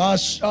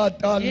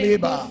 Mashata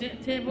liba,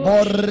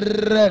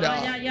 Borreda,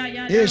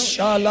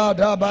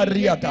 Ishalada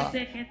bariata,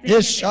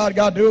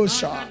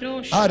 Ishargadusha,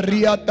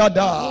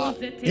 Ariatada,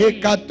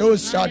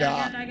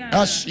 Ekatusada,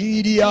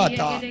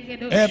 Ashidiata,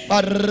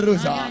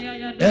 Eparuza,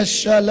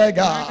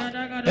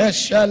 Eshalega,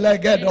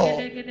 Eshalegedo,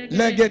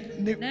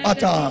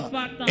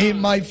 Legetipata, in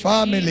my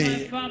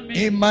family,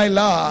 in my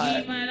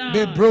life,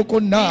 be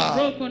broken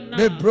now,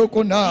 be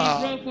broken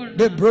now,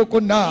 be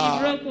broken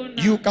now.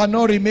 You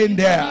cannot remain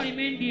there.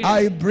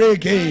 I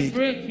break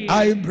it.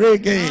 I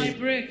break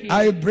it.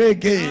 I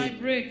break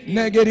it.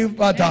 Negative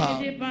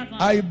pattern.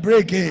 I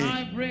break it.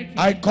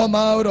 I come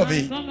out of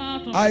it.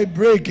 I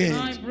break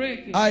it.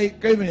 I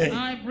claim it.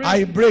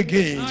 I break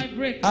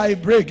it. I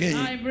break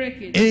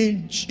it.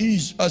 In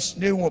Jesus'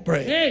 name we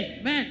pray.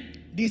 Amen.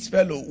 This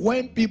fellow,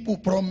 when people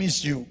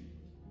promise you,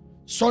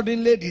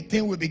 suddenly the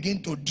thing will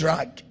begin to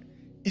drag.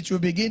 It will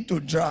begin to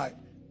drag.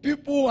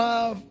 People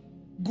have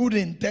good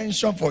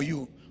intention for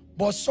you,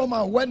 but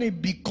somehow when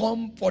it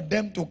becomes for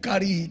them to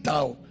carry it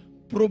out,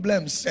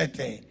 problems set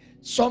in.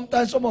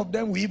 Sometimes some of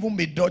them will even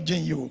be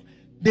dodging you.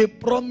 They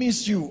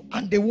promise you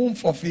and they won't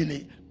fulfill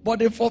it, but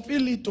they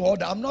fulfill it to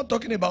others. I'm not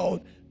talking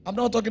about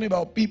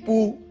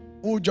people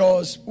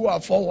who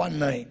are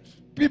 419.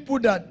 People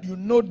that you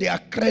know they are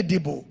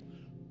credible,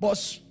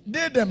 but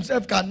they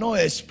themselves cannot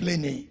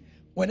explain it.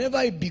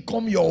 Whenever it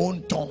becomes your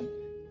own tongue,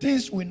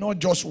 things will not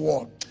just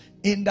work.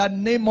 In the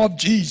name of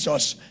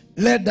Jesus,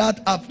 let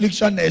that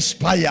affliction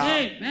expire.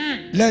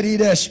 Amen. Let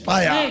it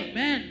expire.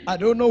 Amen. I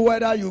don't know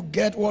whether you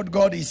get what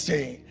God is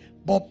saying,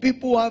 but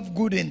people have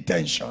good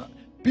intention.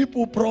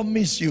 People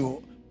promise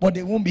you, but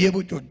they won't be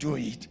able to do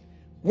it.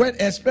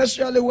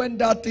 Especially when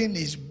that thing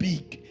is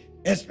big,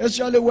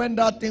 especially when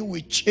that thing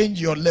will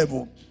change your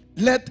level.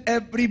 Let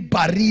every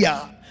barrier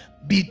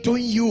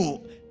between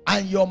you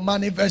and your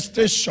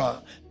manifestation,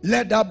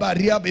 let that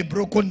barrier be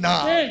broken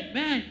now.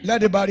 Amen.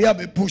 Let the barrier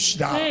be pushed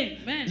down.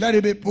 Amen. Let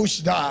it be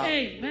pushed down.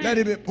 Amen. Let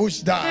it be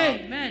pushed down.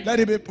 Amen. Let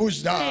it be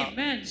pushed down.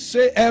 Amen.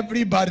 Say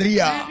every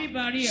barrier. Every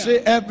barrier. Say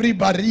every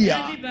barrier.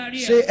 Every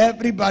barrier. Say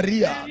every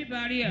barrier. Every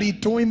barrier.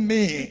 Between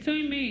me,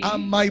 Between me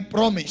and my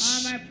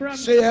promise. and my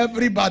promise. Say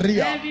every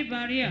barrier. Every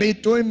barrier.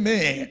 Between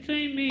me,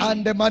 Between me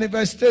and the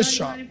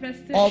manifestation, and the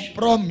manifestation of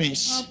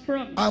promise, of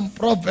promise and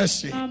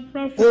prophecy, and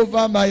prophecy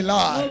over my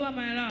life. over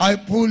my life. I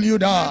pull you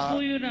down. I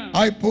pull you down.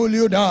 I pull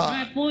you down.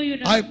 I pull you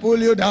down. I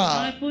pull you I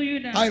down. pull you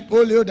down. I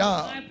pull you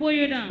down. I pull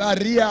you down.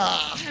 Barrier.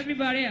 Every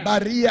barrier.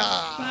 Barrier.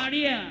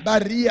 Barrier.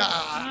 Barrier.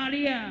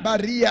 Barrier.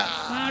 Barrier.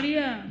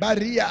 Barrier.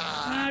 Barrier.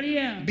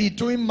 Barrier.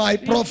 Between my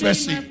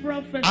prophecy my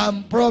prophecy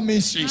and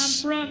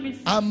promises and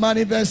promises and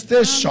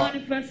manifestation.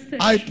 and manifestation.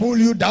 I pull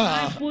you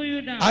down. I pull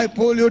you down. I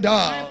pull you I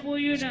down. pull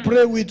you down.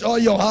 Pray with all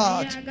your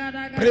heart.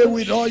 Pray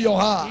with all your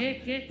heart.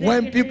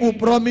 When people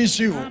promise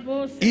you,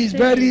 it's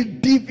very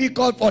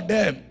difficult for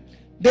them.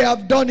 They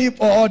have done it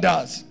for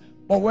others.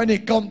 But when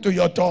it comes to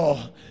your door,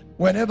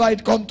 whenever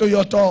it comes to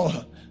your door,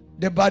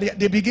 the barrier.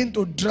 They begin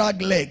to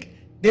drag leg.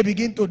 They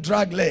begin to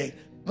drag leg.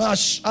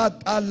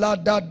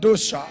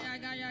 Mashataladadosa.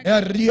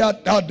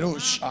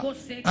 Eriatadosha.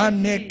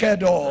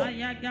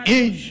 Anekedo.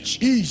 In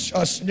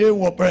Jesus' name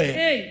we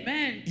pray.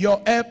 Amen.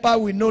 Your helper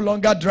will no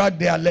longer drag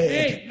their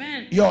leg.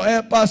 Amen. Your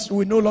helpers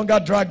will no longer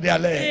drag their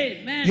leg.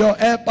 Amen. Your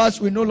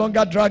helpers will no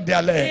longer drag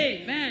their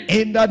leg. Amen.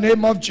 In the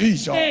name of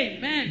Jesus.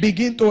 Amen.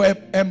 Begin to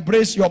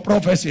embrace your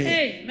prophecy.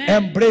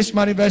 Amen. Embrace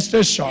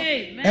manifestation.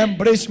 Amen.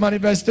 Embrace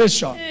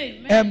manifestation.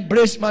 Amen.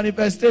 Embrace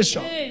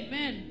manifestation.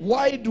 Amen.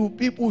 Why do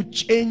people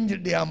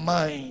change their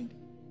mind?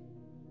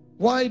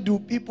 Why do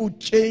people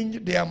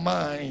change their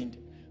mind?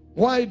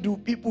 Why do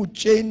people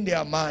change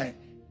their mind?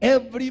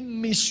 Every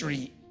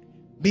mystery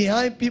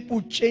behind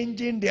people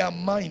changing their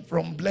mind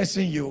from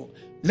blessing you,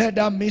 let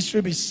that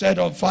mystery be set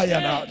on fire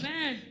now.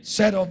 Amen.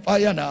 Set on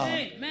fire now.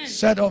 Amen.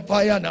 Set on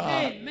fire now.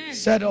 Amen.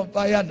 Set on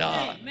fire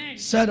now. Amen.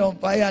 Set on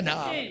fire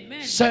now.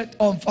 Amen. Set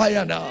on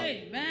fire now.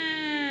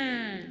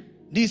 Amen.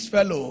 This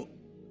fellow,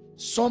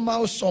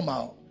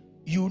 somehow,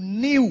 you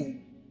knew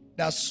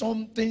that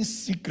something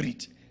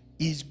secret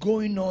is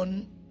going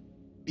on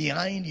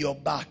behind your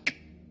back,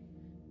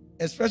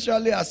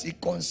 especially as it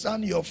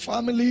concerns your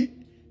family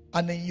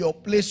and in your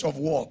place of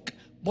work.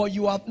 But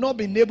you have not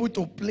been able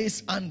to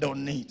place hand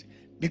on it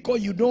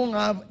because you don't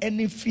have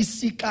any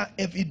physical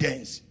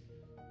evidence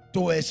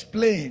to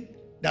explain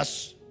that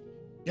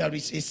there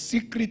is a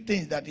secret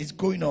thing that is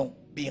going on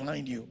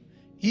behind you.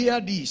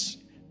 Hear this.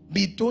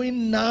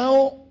 Between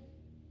now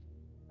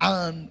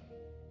and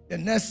the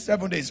next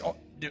 7 days,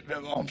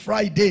 on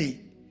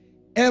Friday,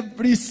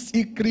 every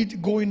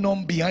secret going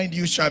on behind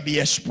you shall be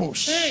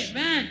exposed.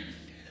 Amen.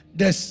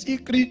 The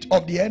secret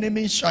of the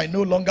enemy shall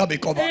no longer be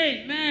covered.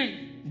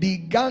 Amen. The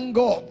gang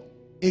up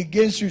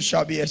against you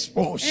shall be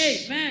exposed.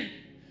 Amen.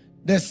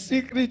 The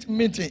secret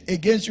meeting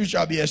against you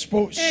shall be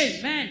exposed.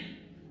 Amen.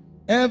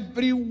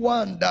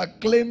 Everyone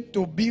that claimed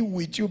to be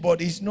with you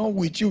but is not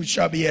with you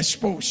shall be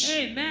exposed.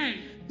 Amen.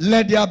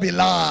 Let there be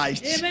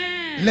light.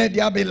 Amen. Let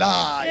there be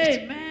light.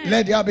 Amen.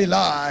 Let there be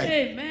light.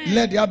 Amen.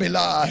 Let there be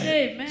light.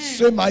 Amen.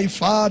 Say, my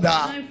Father.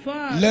 My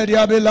Father. Let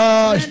there be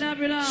light. Let there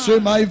be light. Say,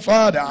 my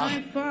Father.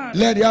 My Father.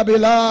 Let there be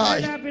light.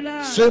 Let there be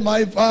light. Say,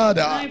 my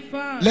Father. My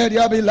Father. Let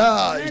there be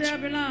light. Let there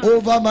be light.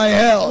 Over my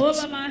health.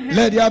 Over my health.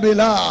 Let there be Let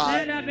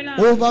light. there be light.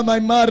 Over my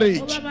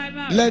marriage. Over my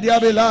marriage. Let there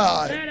be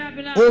light. Let there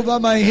be light. Over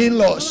my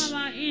in-laws. Over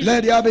my in-laws.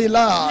 Let there be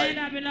light. Let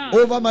there be light.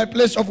 Over my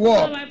place of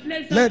work. Over my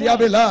place of Let there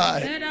be work.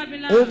 light. Let there be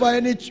light. Over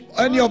any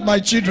of my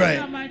any children.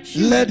 of my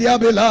children. Let there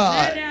be Let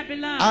light. there be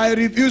light. I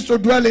refuse to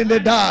dwell in the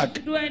dark.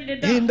 To dwell in the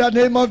dark. In the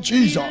name of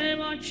Jesus. In the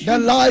name of Jesus. The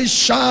light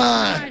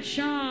shine Light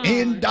shine.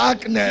 in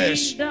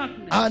darkness. In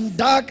darkness. And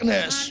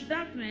darkness And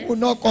darkness could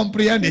not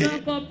comprehend could it.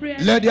 not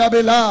comprehend. Let there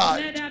be Let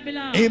light there be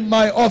light. in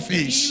my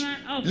office. In my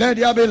office. Let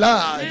there be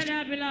light Let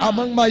there be light.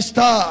 among my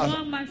staff.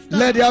 Among my staff.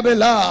 Let there be Let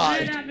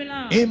light there be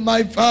light. in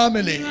my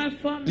family. In my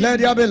family. Let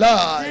there be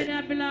light Let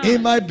there be light.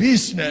 in my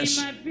business.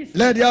 In my business.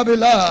 Let there be Let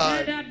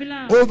light there be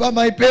light. over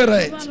my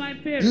parents. Over my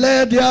parents.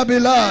 Let there be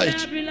Let light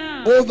there be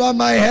light. over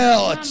my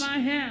health. Over my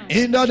health.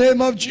 In the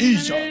name of In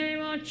Jesus. the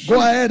name of Jesus. Go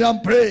ahead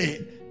and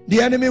pray.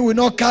 The enemy will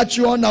not catch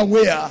you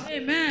unaware.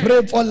 Amen.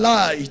 Pray for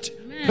light.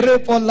 Amen. Pray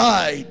for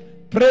light.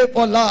 Pray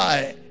for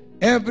light.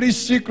 Every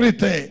secret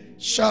thing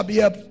shall be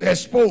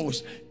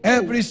exposed.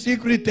 Every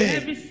secret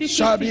Every thing secret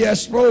shall be thing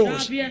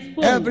exposed. shall be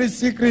exposed. Every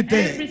secret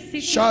Every thing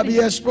secret shall be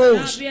thing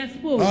exposed. shall be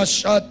exposed.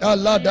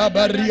 Ashatalada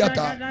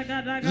bariata.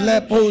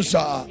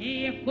 Leposa.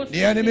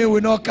 The enemy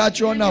will not catch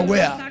you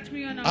unaware.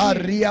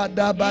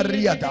 Ariada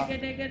bariata.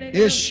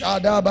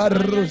 Ishada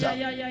baruza.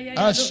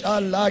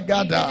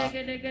 Ashalagada.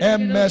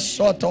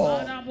 Emesoto.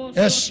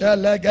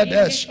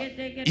 Eshelegedesh.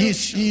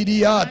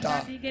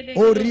 Isidiata.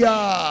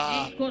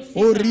 Oria.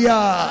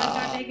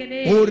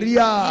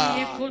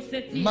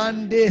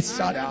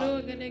 Mandesada.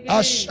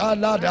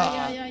 Ashalada.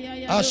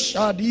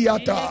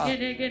 Ashadiata.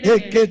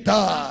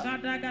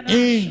 Eketa.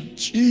 In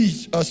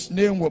Jesus'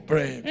 name we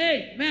pray.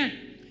 Amen.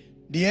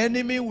 The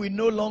enemy will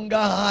no longer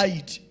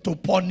hide to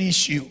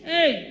punish you.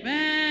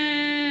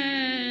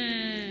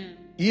 Amen.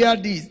 Hear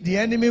this. The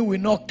enemy will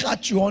not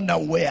catch you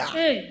unaware.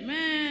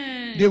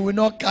 Amen. They will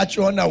not catch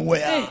you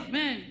unaware.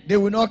 Amen. They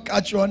will not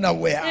catch you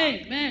unaware.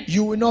 Amen.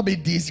 You will not be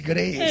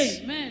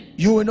disgraced. Amen.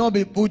 You will not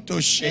be put to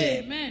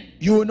shame. Amen.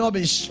 You will not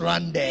be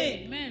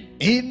stranded. Amen.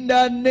 In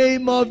the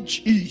name of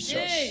Jesus.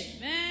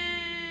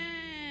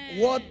 Amen.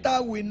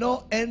 Water will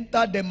not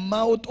enter the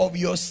mouth of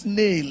your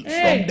snail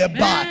from the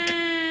back.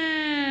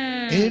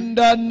 In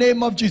the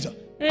name of Jesus.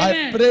 I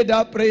Amen. pray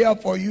that prayer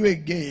for you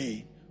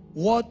again.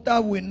 Water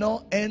will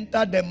not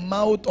enter the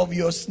mouth of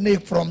your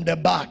snake from the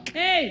back.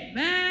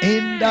 Amen.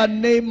 In the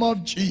name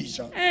of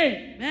Jesus.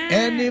 Amen.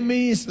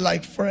 Enemies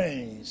like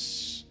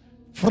friends.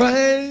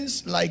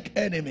 Friends like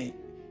enemy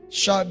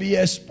shall be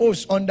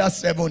exposed under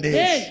 7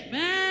 days.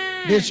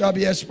 Amen. They shall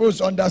be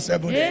exposed under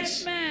 7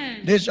 days.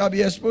 Amen. They shall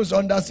be exposed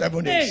under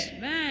 7 days.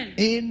 Amen.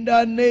 In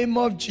the name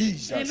of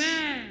Jesus.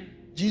 Amen.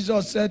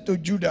 Jesus said to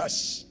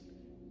Judas,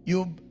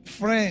 you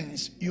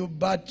friends, you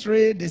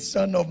betray the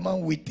Son of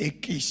Man with a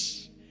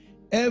kiss.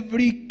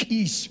 every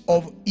kiss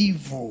of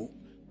evil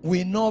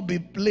will not be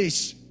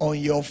placed on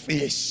your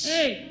face.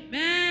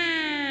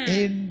 Amen.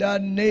 In the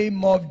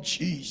name of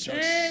Jesus.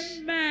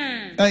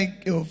 Amen.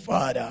 Thank you,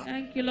 Father.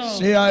 Thank you, Lord.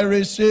 Say, I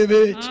receive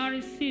it. I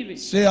receive it.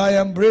 Say,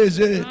 I embrace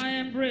it. I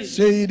embrace it.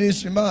 Say, it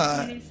is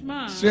mine. It is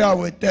mine. Say, I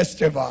will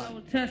testify. I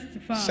will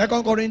testify.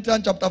 2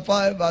 Corinthians chapter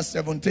 5 verse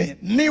 17.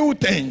 New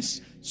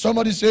things.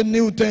 Somebody say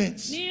new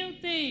things. New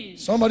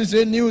things. Somebody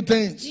say new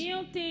things.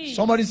 New things.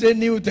 Somebody say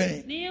new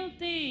things. New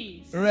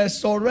things.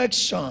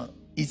 Resurrection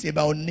is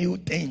about new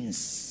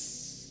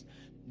things.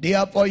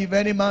 Therefore, if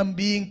any man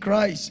be in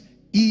Christ,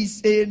 he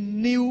is a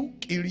new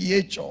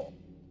creature.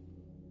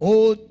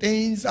 All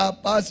things are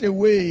passed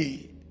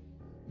away.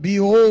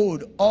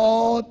 Behold,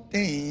 all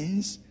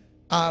things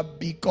are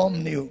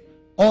become new.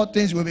 All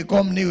things will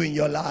become new in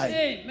your life.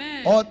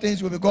 Amen. All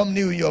things will become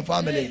new in your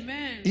family.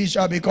 Amen. It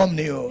shall become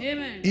new.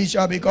 Amen. It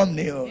shall become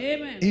new.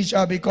 Amen. It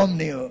shall become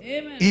new.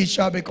 Amen. It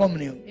shall become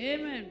new.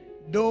 Amen.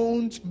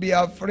 Don't be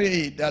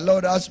afraid. The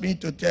Lord asked me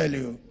to tell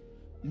you,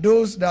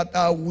 those that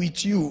are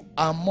with you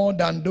are more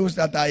than those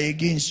that are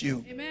against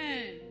you.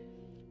 Amen.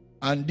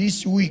 And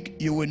this week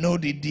you will know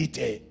the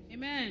detail.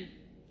 Amen.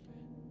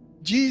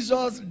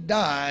 Jesus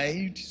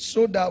died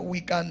so that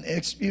we can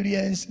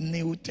experience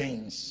new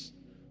things.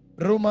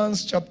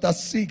 Romans chapter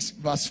 6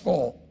 verse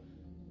 4.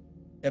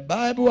 The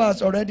Bible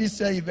has already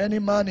said, if any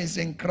man is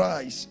in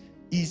Christ,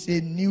 he is a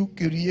new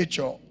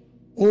creature.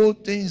 All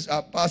things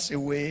are passed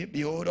away.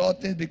 Behold, all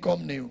things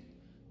become new.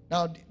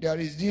 Now, there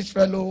is this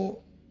fellow,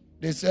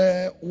 they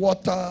say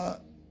water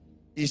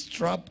is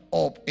trapped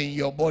up in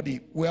your body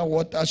where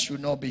water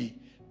should not be.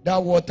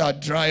 That water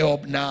dry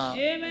up now.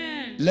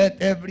 Amen.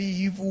 Let every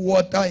evil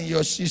water in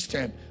your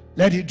system,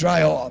 let it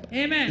dry up.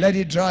 Amen. Let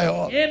it dry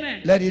up.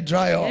 Amen. Let it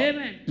dry up.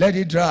 Amen. Let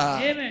it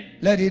dry. Amen.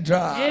 Let it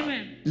dry.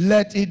 Amen.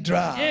 Let it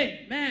dry.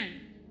 Amen.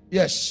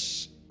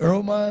 Yes.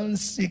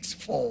 Romans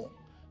 6:4.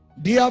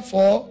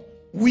 Therefore,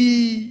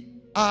 we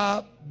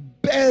are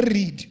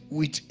buried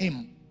with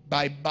him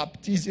by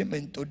baptism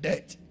into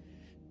death,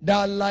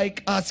 that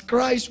like as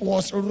Christ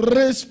was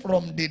raised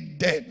from the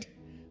dead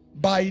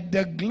by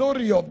the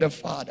glory of the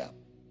Father,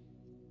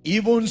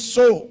 even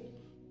so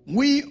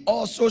we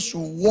also should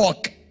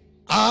walk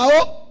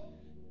out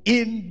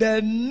in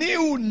the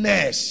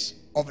newness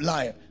of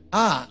life.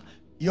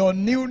 Your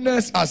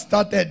newness has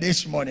started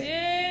this morning.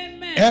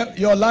 Amen.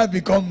 Your life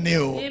become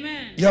new.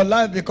 Amen. Your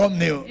life become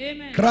new.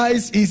 Amen.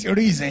 Christ is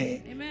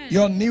risen. Amen.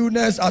 Your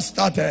newness has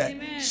started.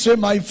 Amen. Say,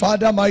 my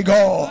Father, my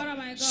God. Father,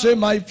 my God. Say,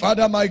 my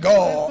Father, my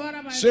God. My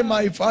Father, my Say, God.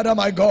 my Father,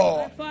 my God.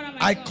 My Father, my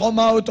I God. come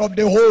out of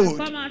the old.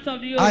 Come out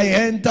of the old. I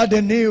enter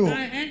the new.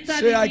 I enter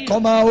Say, the I new.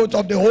 come out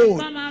of the old.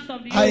 Come out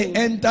of the I old.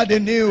 enter the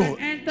new. I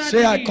enter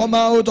Say, the I new. come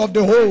out of the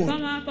old.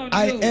 Come out of the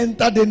I old.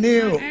 enter the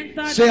new. I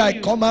enter Say, the I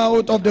new. come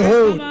out of the I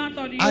old. come out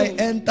of the I old.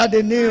 enter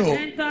the new. I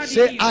enter the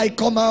Say, new. I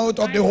come out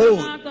of I the come old.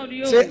 out of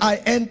the Say, old. I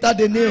enter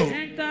the new. I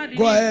enter the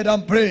Go new. ahead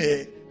and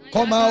pray.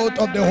 Come out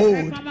of the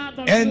old. Come out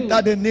of the Enter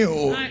old. the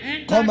new. I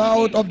enter Come the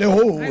out new. of the I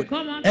old.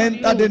 come out of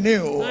Enter the the old.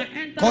 new. I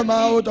enter Come the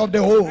out new. of the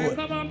I old.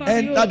 come out of the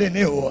Enter old. the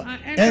new. I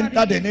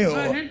Enter the the new. new.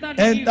 I enter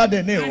the Enter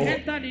the new. new. I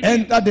enter the new.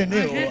 Enter the I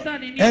new. enter the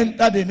new.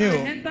 Enter the I new.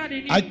 enter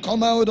the new. I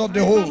come out of the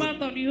I come old.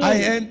 out of the old. I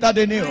enter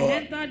the new. I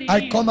enter the I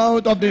new. come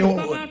out of the I come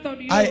old. out of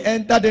the I old.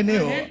 enter the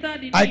new. I enter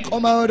the I new.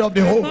 come out of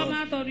the I old. come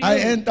out of the I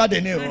old. enter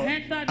the new. I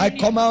enter the I new.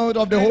 come out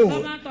of the I old.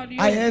 come out of the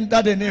I old.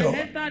 enter the new. I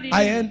enter the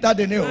I new. enter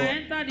the new. I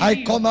enter the I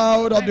new. come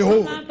out of I the come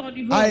old. out of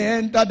the old. I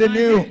enter the I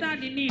new. enter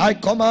the new. I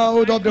come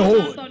out of the I come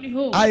old. out of the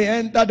old. I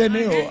enter the I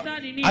new. enter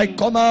the new. I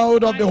come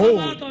out of the I come old.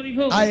 out of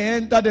the old. I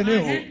enter the I new.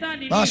 enter the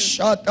new.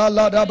 Mashata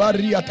lada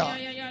bariata.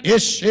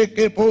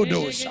 Esheke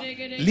podosa.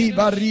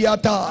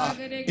 Libariata.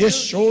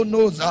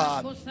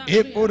 Eshonoza.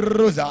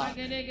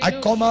 Epuruza. I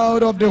come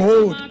out of the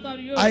old.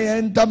 I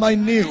enter my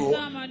new.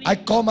 I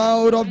come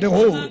out of the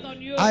old.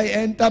 I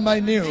enter my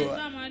new.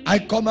 I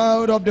come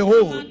out of the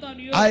old.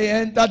 I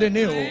enter the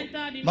new.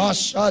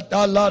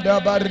 Mashata lada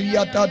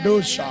bariata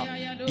dosha.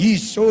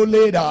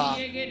 Isoleda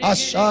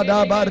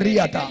Ashada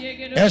Bariata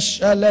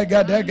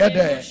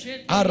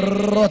Eshelegedegede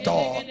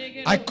Aroto.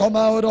 I come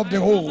out of the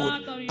old.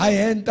 I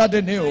enter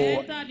the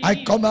new.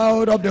 I come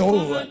out of the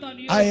old.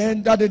 I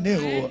enter the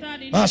new.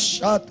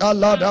 Mashata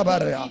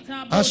Ladabaria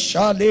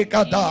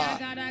Ashalikada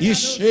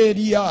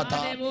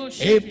Ishediata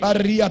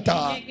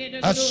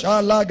Epariata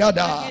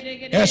Ashalagada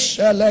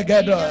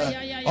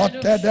Eshelegede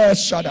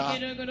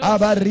Otedeshada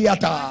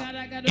Abariata.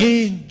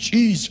 In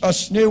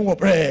Jesus' name we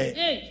pray.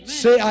 Amen.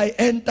 Say, I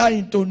enter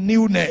into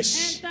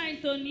newness, Enter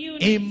into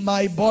newness. in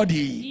my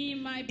body,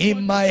 In my in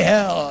body. my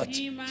health.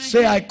 In my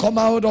Say, I health. come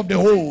out of the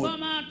old.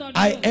 Come out of the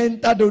I old.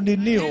 enter to the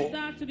new.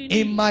 enter to the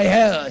In new. my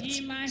health.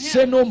 In my Say,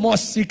 health. no more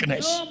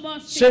sickness. No more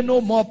Say,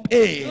 no more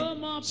pain. No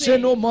more Say,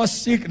 pain. no more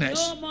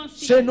sickness. No more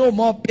Say, no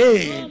more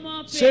pain. No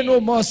more Say, pain. no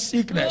more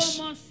sickness.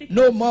 No more sickness.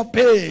 No more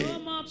pain. No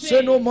more Say,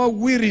 pain. no more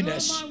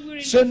weariness. No more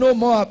weariness. Say, no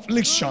more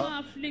affliction. No more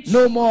affliction.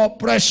 No more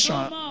oppression.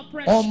 No more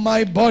oppression. On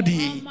my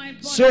body. On my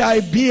body. Say, I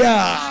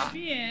bear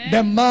bear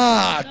the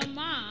mark the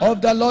mark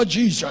of the Lord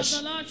Jesus.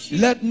 of the Lord Jesus.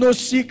 Let no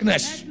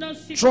sickness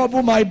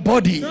trouble my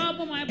body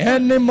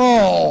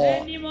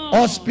anymore.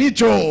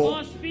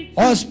 Hospitals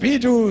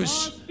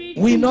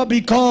will not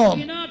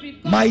become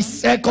my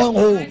second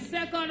home.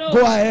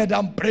 Go ahead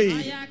and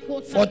pray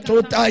for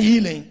total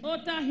healing.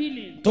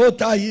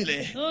 Total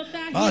healing.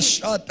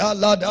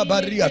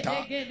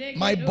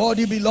 My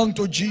body belongs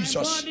to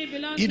Jesus.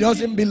 It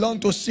doesn't belong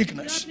to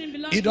sickness.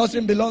 It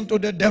doesn't belong to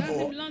the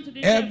devil.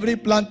 Every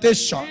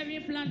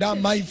plantation that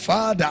my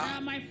father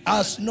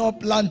has not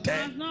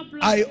planted,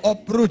 I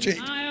uproot it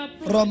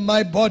from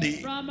my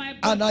body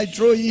and I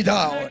throw it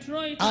out.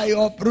 I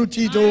uproot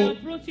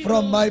it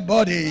from my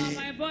body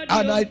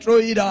and I throw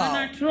it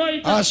out.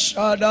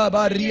 Ashada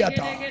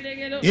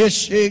Bariata.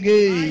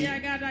 Yeshege.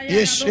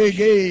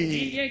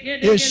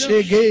 Yeshege.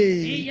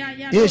 Yeshege.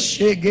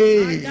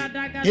 Yeshege.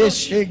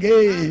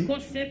 Yeshege.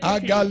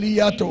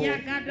 Agaliato.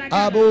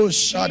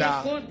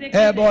 Abushada.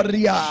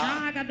 Eboria.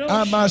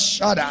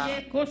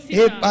 Amashada.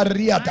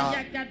 Epariata.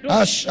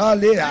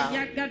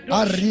 Ashalea.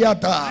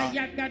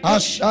 Ariata.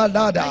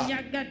 Ashalada.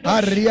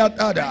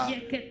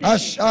 Ariatada.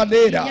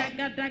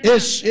 Ashaleda.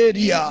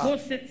 Esheria.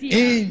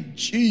 In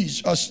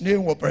Jesus'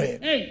 name we pray.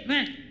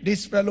 Amen.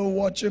 This fellow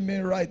watching me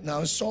right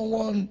now,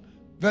 someone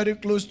very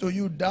close to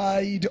you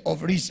died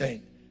of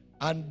recent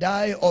and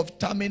died of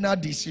terminal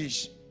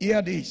disease.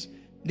 Hear this.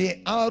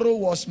 The arrow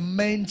was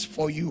meant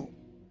for you.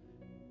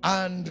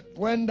 And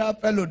when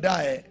that fellow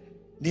died,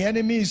 the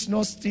enemy is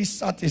not still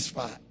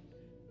satisfied.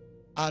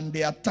 And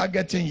they are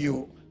targeting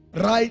you.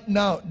 Right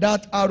now,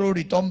 that arrow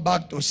returned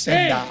back to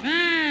sender.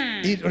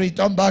 Amen. It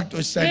returned back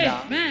to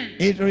sender. Amen.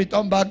 It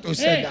returned back to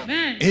sender.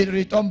 Amen. It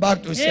returned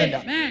back to sender.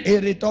 Amen.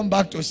 It returned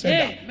back to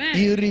sender. Amen.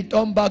 It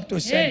returned back to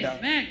sender.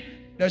 Amen.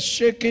 The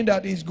shaking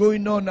that is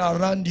going on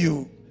around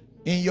you,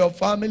 in your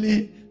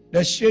family,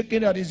 the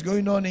shaking that is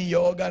going on in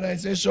your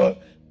organization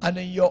and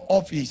in your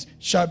office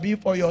shall be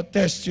for your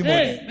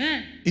testimony.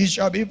 Amen. It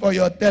shall be for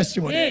your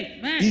testimony.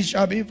 Amen. It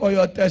shall be for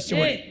your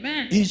testimony.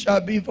 Amen. It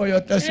shall be for your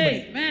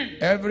testimony. Amen.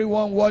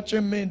 Everyone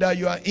watching me that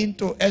you are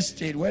into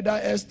estate, whether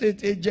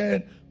estate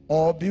agent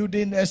or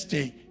building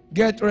estate,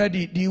 get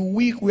ready. The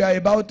week we are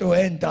about to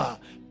enter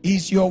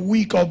is your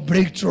week of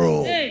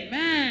breakthrough.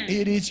 Amen.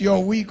 It is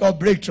your week of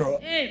breakthrough.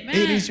 Amen.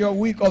 It is your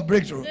week of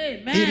breakthrough.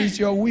 Amen. It is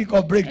your week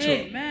of breakthrough.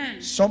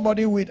 Amen.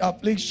 Somebody with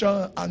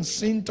affliction and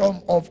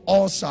symptom of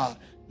ulcer,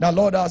 the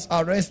Lord has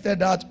arrested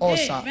that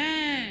ulcer.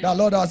 Amen. The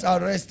Lord has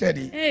arrested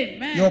it.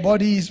 Amen. Your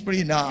body is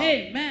free now.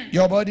 Amen.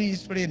 Your body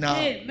is free now.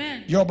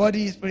 Amen. Your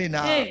body is free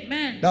now.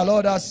 Amen. The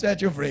Lord has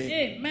set you free.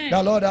 Amen.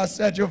 The Lord has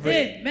set you free.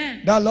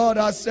 Amen. The Lord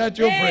has set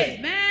you free.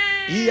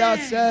 Amen. He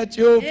has set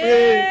you free.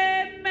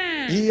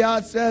 Amen. He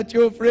has set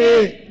you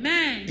free.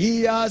 Amen.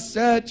 He has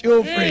set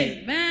you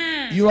free.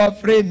 Amen. You are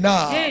free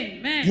now.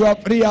 Amen. You are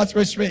free as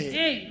we speak.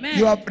 Amen.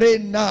 You are free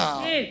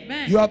now.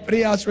 Amen. You are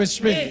free as we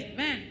speak.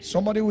 Amen.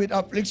 Somebody with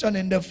affliction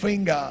in the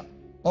finger,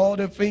 or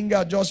the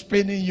finger just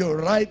paining you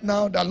right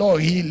now, the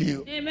Lord heal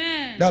you.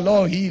 Amen. The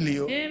Lord heal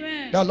you.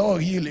 Amen. The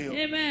Lord heal you.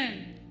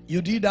 Amen.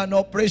 You did an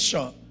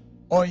operation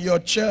on your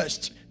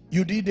chest.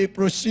 You did a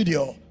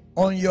procedure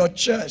on your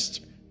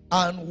chest.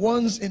 And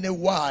once in a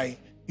while,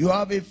 you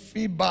have a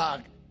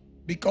feedback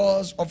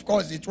because, of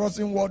course, it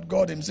wasn't what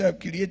God himself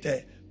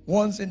created.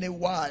 Once in a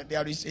while,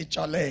 there is a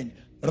challenge.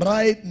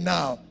 Right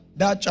now,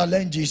 that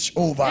challenge is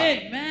over.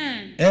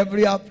 Amen.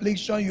 Every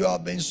affliction you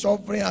have been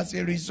suffering as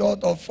a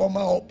result of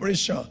former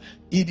operation,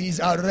 it is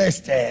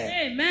arrested.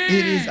 Amen.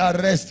 It is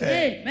arrested.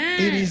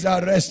 Amen. It is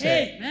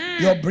arrested.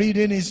 Amen. Your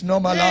breathing is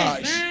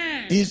normalized.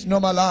 Amen. It's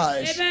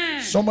normalized.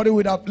 Amen. Somebody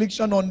with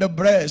affliction on the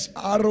breast,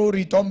 arrow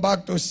return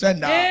back to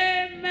sender.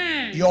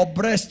 Amen. Your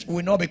breast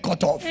will not be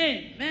cut off.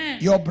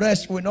 Amen. Your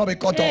breast will not be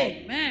cut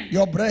Amen. off.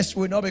 Your breast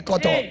will not be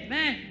cut off.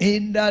 Amen.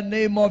 In the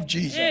name of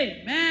Jesus.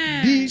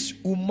 Amen. These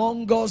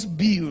humongous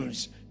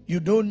bills, you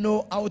don't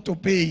know how to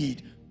pay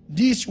it.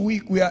 This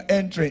week we are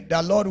entering.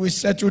 The Lord will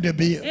settle the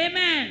bill.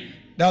 Amen.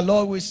 The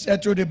Lord will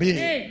settle the bill.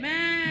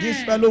 Amen.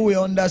 This fellow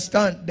will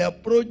understand the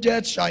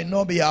project shall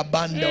not be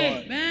abandoned.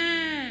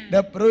 Amen.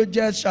 The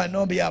project shall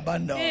not be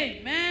abandoned.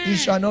 Amen. It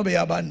shall not be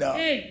abandoned.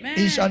 Amen.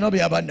 It shall not be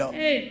abandoned.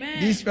 Amen.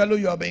 This fellow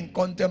you have been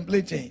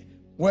contemplating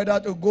whether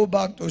to go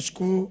back to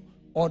school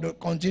or to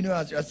continue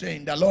as you're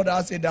saying. The Lord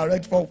has a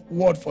direct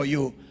word for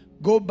you.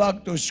 Go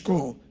back to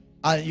school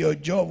and your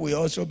job will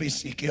also be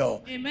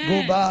secure. Amen.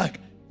 Go back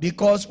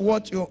because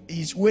what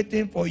is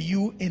waiting for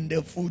you in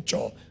the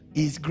future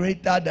is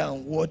greater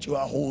than what you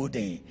are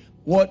holding.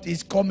 What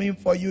is coming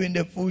for you in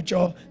the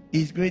future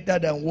is greater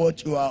than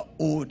what you are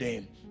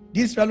holding.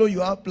 This fellow,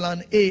 you have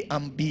plan A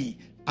and B,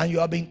 and you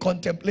have been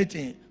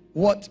contemplating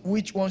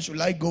which one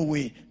should I go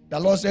with. The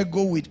Lord said,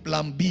 go with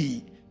plan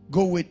B.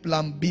 Go with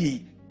plan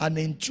B, and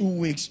in 2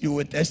 weeks you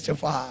will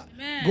testify.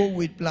 Amen. Go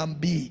with plan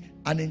B,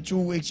 and in 2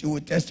 weeks you will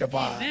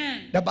testify.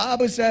 Amen. The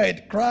Bible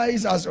said,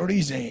 Christ has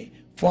risen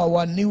for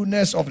our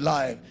newness of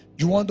life.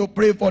 You want to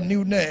pray for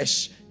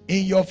newness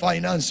in your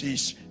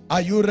finances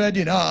Are you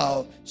ready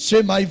now?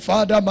 Say, my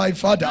Father, my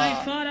Father.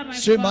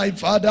 Say, my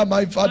Father,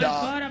 my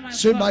Father.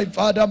 Say, my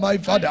Father, my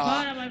Father.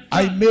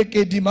 I make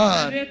a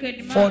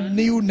demand for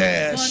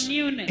newness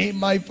in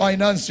my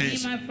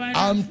finances.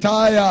 I'm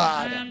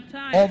tired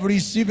of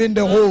receiving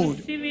the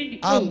old.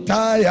 I'm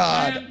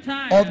tired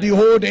of the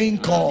old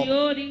income.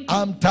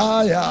 I'm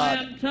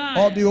tired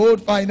of the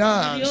old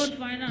finance.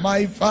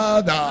 My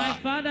Father,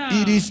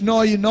 it is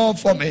not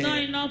enough for me.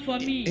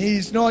 It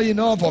is not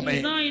enough for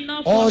me.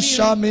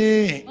 Usher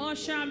me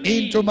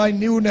into my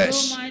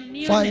newness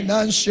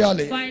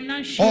financially.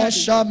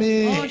 Usher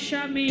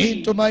me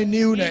into my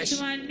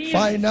newness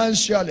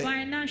financially.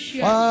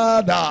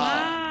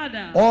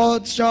 Father,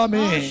 usher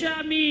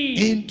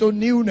me into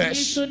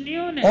newness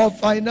of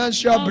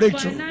financial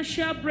breakthrough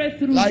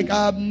like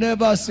I have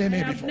never seen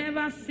it before.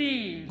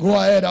 Go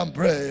ahead and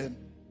pray.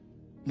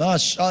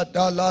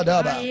 Mashata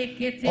ladaba.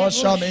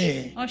 Usher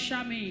me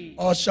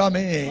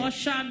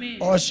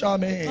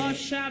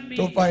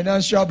to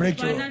financial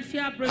breakthrough.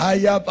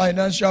 Higher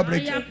financial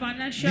breakthrough.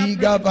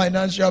 Bigger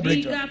financial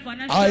breakthrough.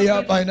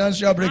 Higher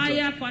financial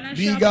breakthrough.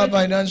 Bigger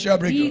financial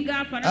breakthrough.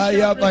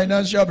 Higher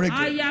financial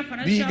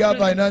breakthrough. Bigger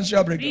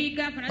financial breakthrough.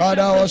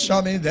 Father,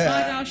 usher me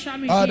there.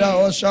 Father,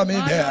 usher me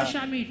there.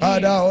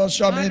 Father,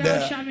 usher me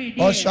there.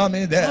 Usher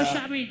me there.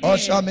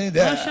 Usher me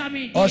there.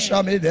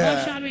 Usher me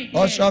there.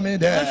 Usher me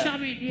there.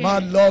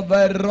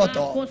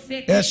 Maloveroto,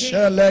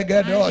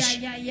 Eshelegedos,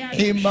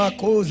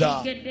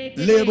 Himakuza,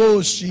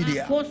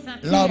 Lebosidia,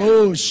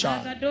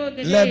 Labosha,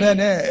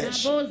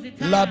 Lebenesh,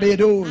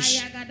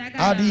 Labedosh,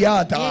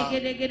 Adiata,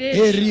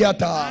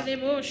 Eriata,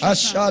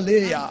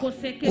 Ashalea,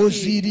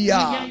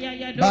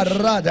 Ozidia,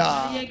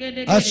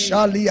 Barada,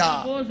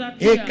 Ashalia,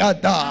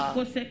 Ekata,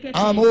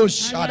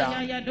 Amoshada,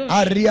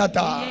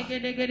 Ariata,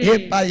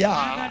 Epaya,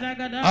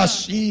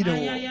 Ashido,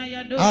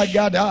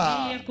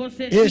 Agada,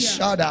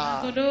 Eshada,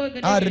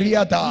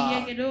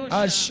 Ariata,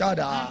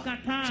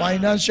 Ashada,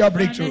 financial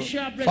breakthrough,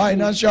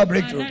 financial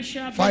breakthrough,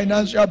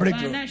 financial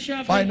breakthrough,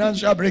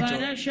 financial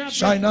breakthrough,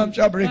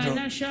 financial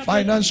breakthrough,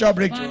 financial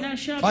breakthrough,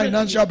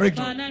 financial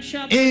breakthrough.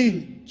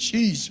 In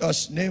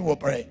Jesus' name we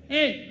pray.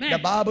 Amen. The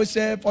Bible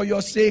said, for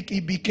your sake he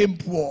became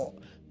poor,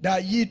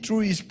 that ye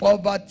through his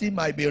poverty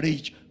might be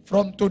rich.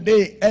 From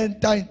today,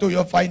 enter into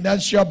your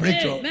financial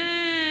breakthrough.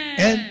 Amen.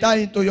 Enter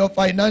into your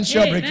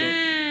financial breakthrough.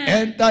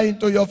 Enter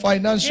into your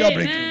financial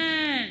breakthrough.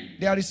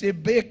 There is a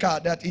baker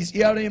that is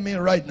hearing me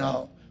right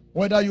now.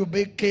 Whether you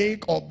bake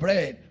cake or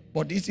bread,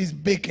 but this is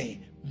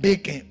baking,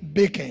 baking,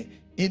 baking.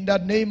 In the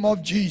name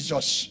of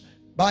Jesus,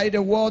 by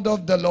the word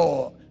of the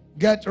Lord,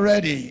 get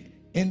ready.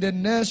 In the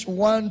next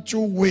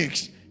 1-2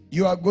 weeks,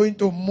 you are going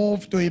to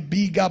move to a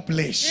bigger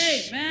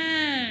place.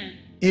 Amen.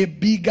 A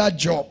bigger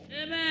job.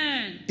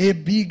 Amen. A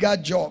bigger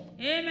job.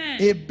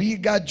 Amen. A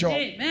bigger job.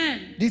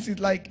 Amen. This is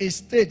like a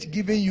state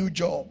giving you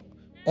job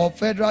or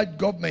federal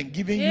government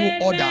giving you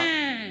order.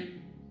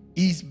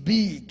 Is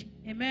big.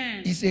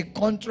 Amen. Is a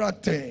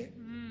contractor.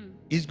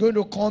 Is going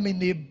to come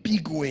in a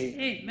big way.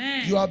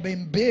 Amen. You have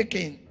been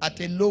baking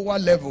at a lower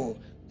level.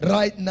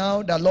 Right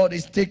now, the Lord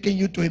is taking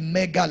you to a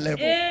mega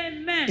level.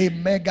 Amen. A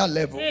mega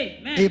level.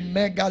 Amen. A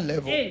mega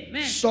level.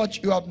 Amen.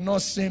 Such you have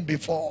not seen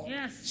before.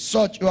 Yes.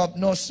 Such you have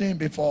not seen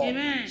before.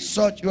 Amen.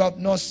 Such you have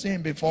not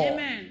seen before.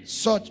 Amen.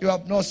 Such you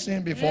have not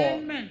seen before.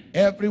 Amen.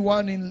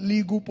 Everyone in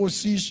legal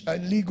position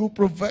and legal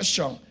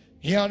profession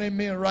hearing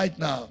me right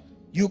now,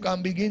 you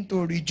can begin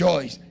to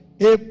rejoice.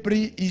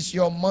 April is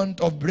your month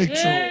of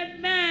breakthrough.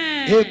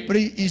 Amen. April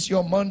is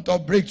your month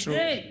of breakthrough.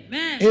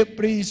 Amen.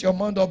 April is your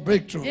month of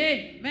breakthrough.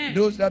 Amen.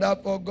 Those that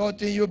have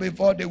forgotten you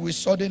before, they will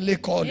suddenly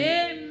call you.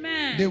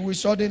 Amen. They will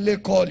suddenly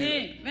call you.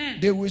 Amen.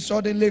 They will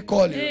suddenly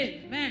call you.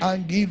 Amen.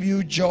 And give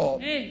you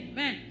job.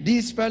 Amen.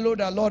 This fellow,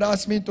 the Lord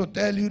asked me to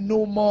tell you,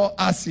 no more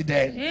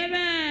accident.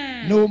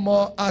 Amen. No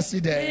more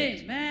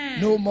accident.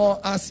 Amen. No more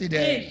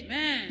accident.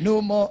 Amen.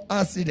 No more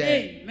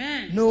accident.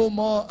 Amen. No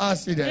more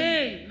accident.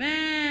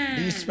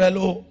 Amen. This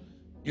fellow,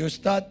 you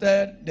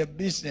started the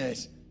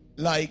business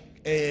like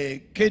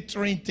a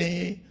catering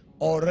thing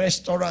or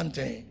restaurant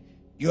thing.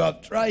 You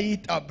have tried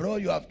it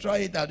abroad, you have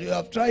tried it, you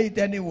have tried it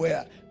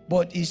anywhere,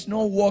 but it's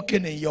not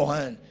working in your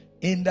hand.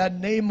 In the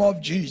name of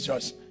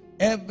Jesus,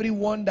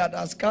 everyone that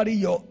has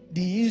carried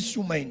the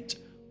instrument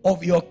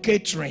of your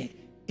catering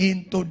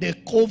into the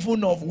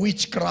coven of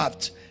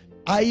witchcraft,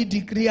 I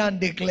decree and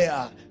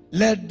declare,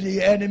 let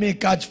the enemy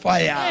catch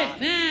fire.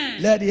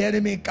 Amen. Let the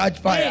enemy catch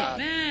fire.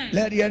 Amen.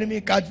 Let the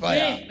enemy catch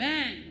fire. Amen.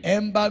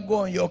 Embargo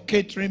on your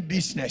catering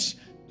business.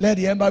 Let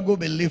the embargo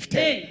be lifted.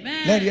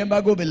 Amen. Let the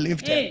embargo be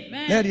lifted.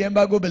 Amen. Let the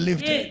embargo be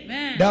lifted.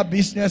 Amen. That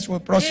business will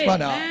prosper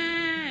now.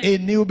 A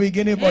new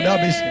beginning for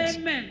that business.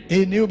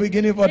 A new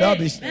beginning for that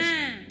business.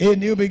 A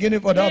new beginning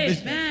for that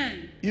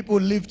business. People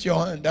lift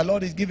your hand. The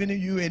Lord is giving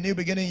you a new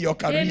beginning in your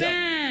career.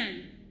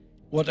 Amen.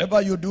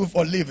 Whatever you do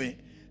for living,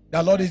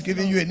 the Lord is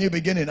giving you a new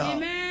beginning now.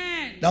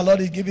 Amen. The Lord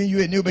is giving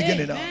you a new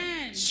beginning now.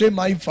 Say,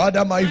 my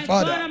Father, my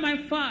Father,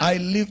 I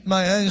lift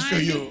my hands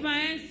to you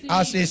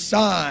as a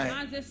sign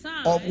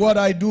of what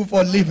I do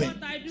for living.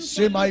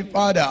 Say, my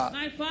Father,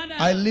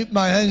 I lift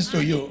my hands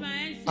to you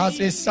as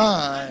a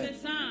sign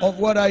of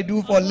what I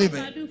do for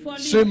living.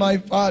 Say, my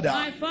Father,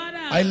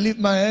 I lift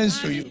my hands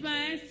to you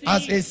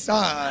as a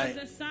sign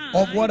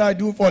of what I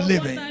do for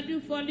living.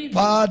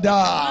 Father,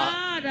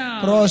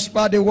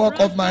 prosper the work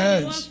of my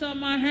hands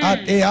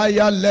at a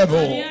higher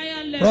level.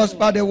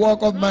 Prosper the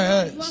work of my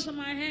hands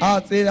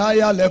at a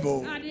higher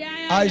level.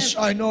 I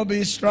shall not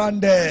be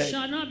stranded.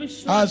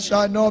 I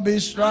shall not be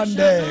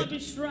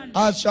stranded.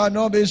 I shall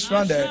not be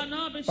stranded.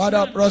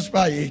 Father,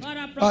 prosper it.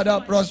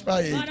 Father, prosper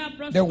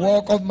it. The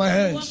work of my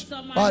hands.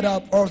 Father,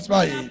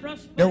 prosper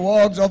it. The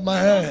works of my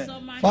hands.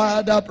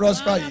 Father,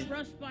 prosper it.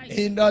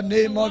 In the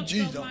name of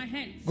Jesus.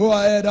 Go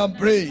ahead and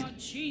pray.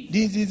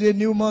 This is a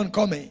new month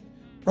coming.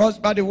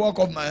 Prosper the work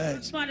of my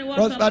hands.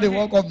 Prosper the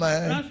work of my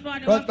hands.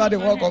 Prosper the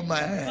work of my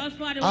hands.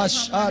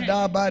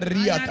 Ashada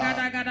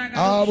bariata.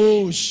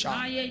 Abusha.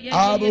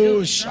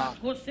 Abusha.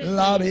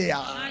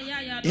 Labia.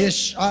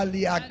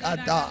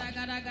 Ishaliakata.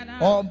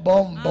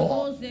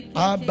 Ombombo.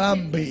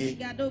 Abambi.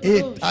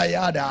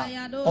 Itayada.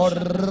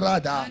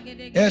 Orada.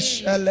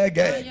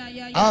 Eshelege.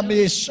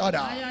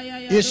 Amishada.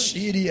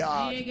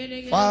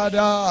 Ishiria.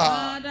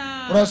 Father,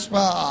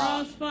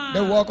 prosper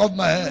the work of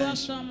my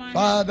hands.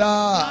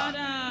 Father,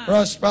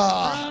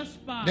 prosper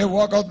the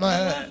work of my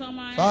hands.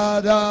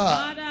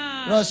 Father,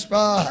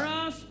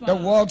 prosper the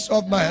works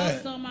of my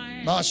hands.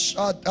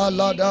 Mashata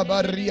lada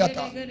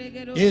bariata.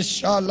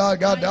 Ishala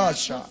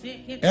gadasha.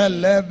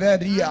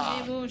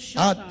 Eleveria.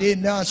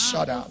 Atina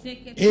shada.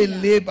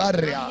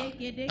 Elebaria.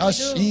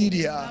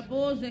 Assyria.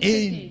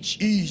 In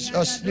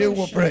Jesus' name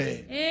we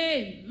pray.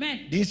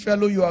 Amen. This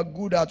fellow, you are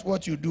good at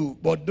what you do,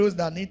 but those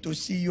that need to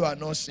see you are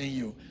not seeing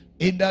you.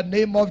 In the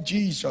name of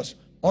Jesus,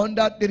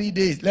 under 3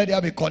 days, let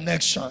there be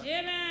connection.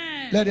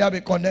 Amen. Let there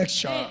be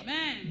connection.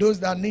 Amen. Those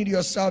that need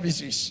your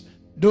services,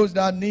 those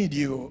that need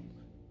you,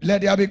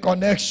 let there be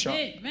connection.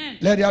 Amen.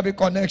 Let there be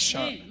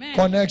connection. Amen.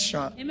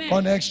 Connection. Amen.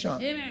 Connection.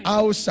 Amen.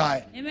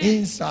 Outside, Amen.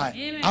 inside,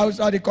 Amen.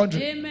 outside the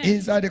country, Amen.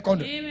 inside the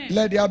country. Amen.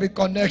 Let there be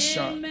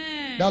connection.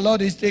 Amen. The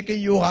Lord is taking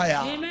you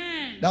higher.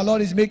 Amen. The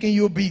Lord is making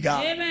you bigger.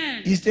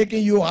 Amen. He's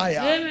taking you higher.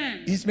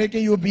 Amen. He's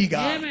making you bigger.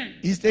 Amen.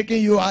 He's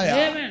taking you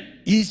higher. Amen.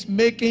 He's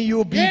making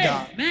you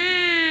bigger.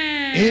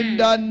 Amen. In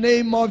the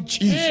name of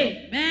Jesus.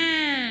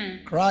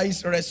 Amen.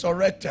 Christ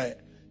resurrected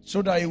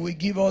so that he will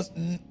give us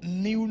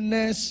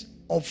newness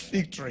of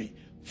victory.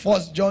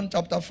 1 John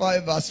chapter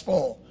 5 verse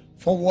 4.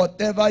 For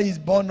whatever is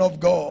born of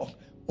God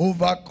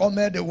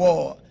overcometh the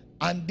world.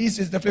 And this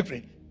is the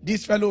victory.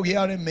 This fellow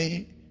hearing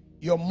me,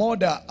 your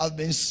mother has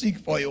been sick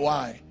for a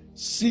while.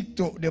 Sick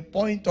to the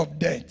point of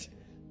death.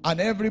 And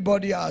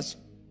everybody has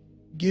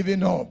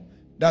given up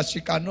that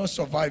she cannot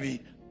survive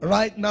it.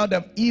 Right now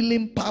the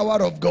healing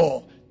power of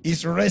God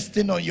is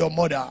resting on your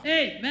mother.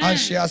 Amen. And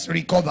she has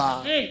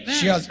recovered. Amen.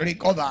 She has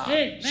recovered.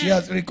 Amen. She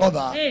has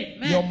recovered.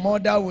 Amen. Your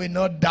mother will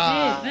not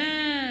die.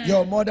 Amen.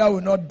 Your mother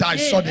will not die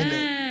Amen.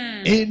 suddenly.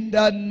 In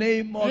the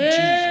name of Jesus.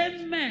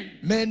 Amen.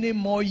 Many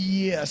more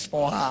years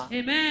for her.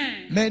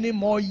 Amen. Many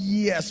more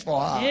years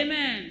for her.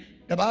 Amen.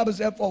 The Bible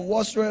says, for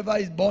whatsoever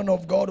is born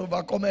of God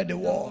overcometh the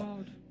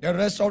world. The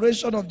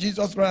resurrection of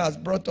Jesus Christ has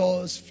brought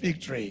us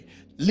victory.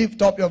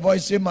 Lift up your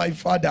voice. Say, my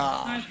Father.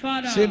 My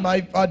Father. Say,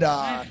 my Father.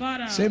 My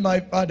Father. Say, my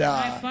Father.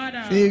 My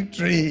Father.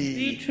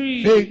 Victory.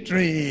 Victory.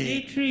 Victory.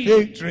 Victory.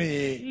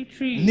 Victory.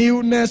 Victory.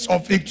 Newness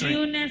of victory.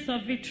 Newness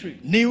of victory.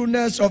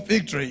 Newness of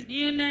victory.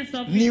 Newness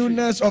of victory.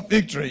 Newness of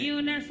victory.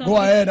 Newness of Go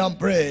victory. ahead and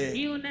pray.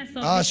 Newness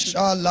of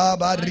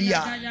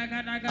Ashalabaria.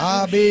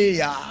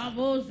 Abeya.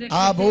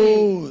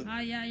 Abu.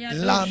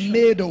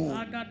 Lamedo.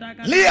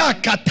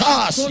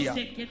 Liakatasia.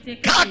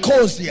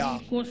 Kakosia.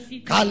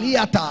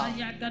 Kaliata.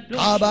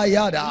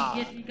 Kabayada.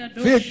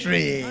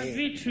 Victory.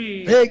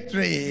 Victory.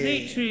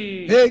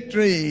 Victory.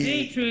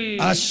 Victory.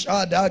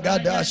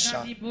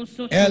 Ashadagadasha.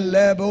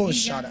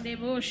 Eleboshada.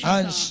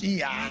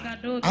 Anshia.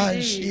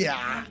 Anshia.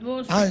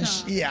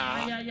 Anshia.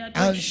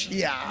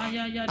 Anshia.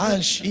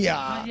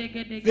 Anshia.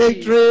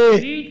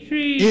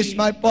 Victory is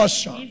my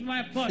portion.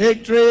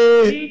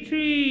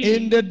 Victory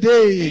in the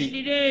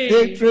day.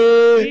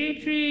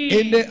 Victory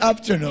in the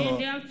afternoon.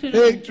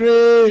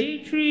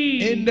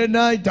 Victory in the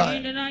night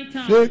time.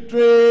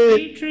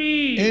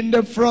 Victory in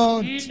the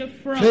front.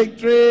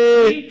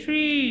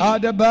 Victory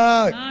at the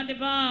back.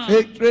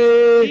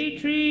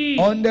 Victory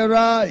on the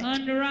right.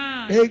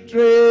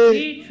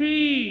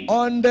 Victory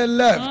on the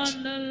left.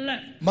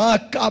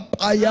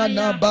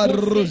 Makapayana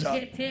baruza.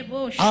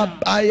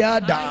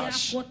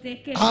 Apayadas.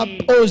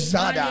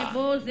 Apozada.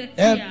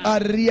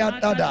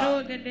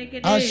 Epariatada.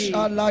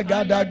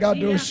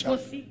 Ashalagadagadosa.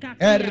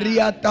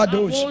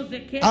 Eriatados.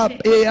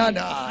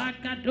 Apeana.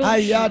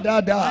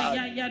 Ayadada.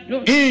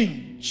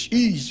 In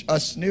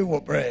Jesus' name we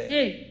pray.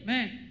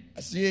 Amen.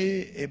 I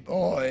see a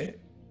boy,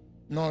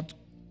 not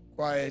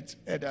quite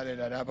elderly,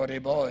 but a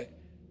boy,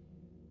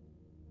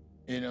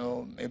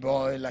 a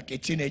boy like a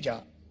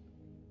teenager,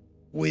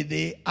 with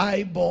the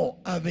eyeball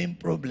having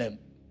problem.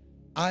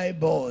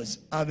 Eyeballs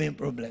having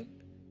problem.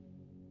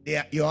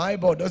 Your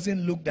eyeball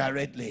doesn't look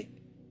directly.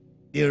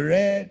 The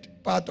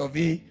red part of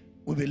it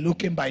will be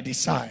looking by the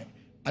side.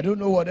 I don't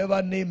know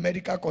whatever name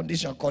medical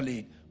condition call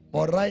it,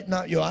 But right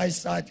now, your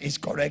eyesight is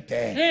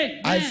corrected.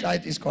 Amen.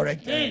 Eyesight is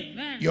corrected.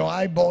 Amen. Your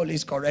eyeball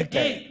is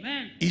corrected.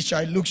 Amen. It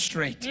shall look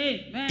straight.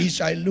 Amen. It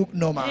shall look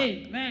normal.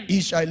 Amen.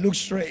 It shall look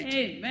straight.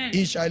 Amen.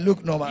 It shall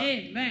look normal.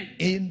 Amen.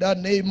 In the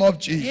name of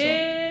Jesus.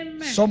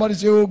 Amen. Somebody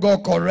say, oh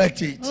God,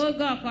 correct it. Oh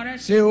God,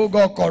 correct. Say, oh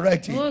God,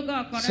 correct it. Oh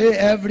God, correct. Say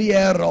every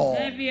error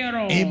Every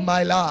error in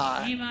my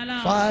life. in my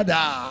life.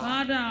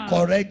 Father,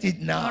 correct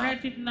it now.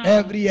 Correct it now.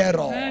 Every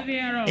error Every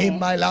error in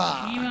my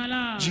life. in my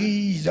life.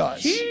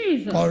 Jesus.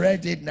 Jesus.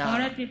 Correct it now.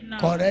 Correct it now.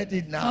 Correct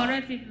it now.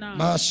 Correct it now.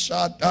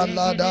 Mashata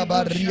lada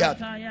bariyat.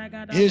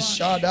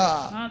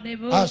 Ishada.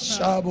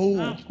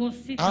 Ashabu.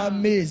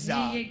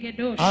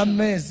 Ameza.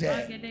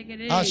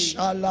 Ameze.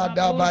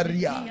 Ashalada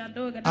baria.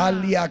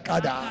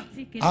 Aliakada.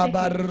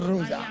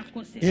 Abaruza.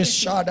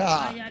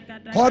 Ishada.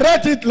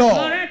 Correct it, Lord.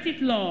 Correct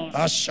it, Lord.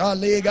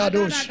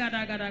 Ashalegadosh.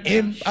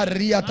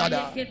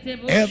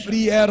 Impariatada.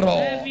 Every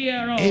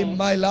error in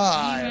my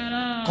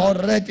life.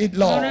 Correct it,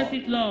 Lord. Correct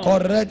it, Lord.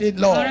 Correct it,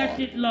 Lord. Correct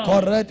it, Lord.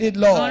 Correct it,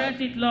 Lord.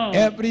 Correct it, Lord.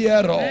 Every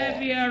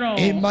error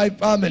in my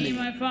family. In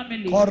my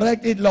family.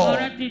 Correct it, Lord.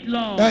 Correct it,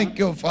 Lord. Thank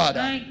you, Father.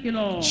 Thank you,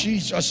 Lord.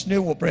 Jesus'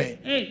 name we pray.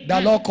 Amen.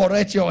 The Lord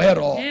correct your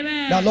error.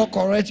 Amen. The Lord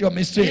correct your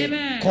mistake.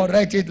 Amen.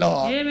 Correct it,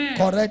 Lord. Amen.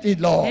 Correct it,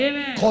 Lord.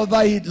 Amen.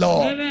 Cover it,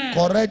 Lord. Amen.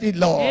 Correct it,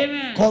 Lord.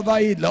 Amen. Cover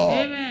it, Lord.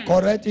 Amen.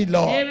 Correct it,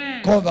 Lord.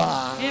 Amen. Cover.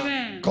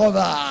 Amen. Cover.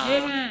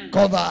 Amen.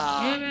 Cover.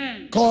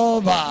 Amen.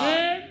 Cover.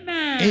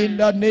 Amen. In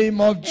the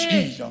name of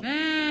Jesus.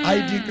 Amen.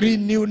 I decree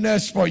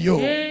newness for you.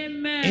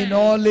 Amen. In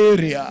all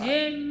areas.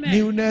 Amen.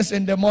 Newness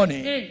in the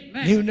morning.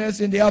 Amen. Newness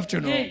in the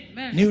afternoon.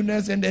 Amen.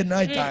 Newness in the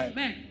nighttime.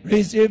 Amen.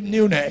 Receive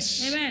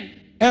newness. Amen.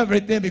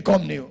 Everything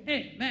become new.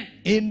 Amen.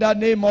 In the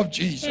name of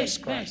Jesus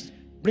Amen. Christ.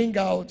 Bring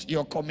out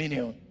your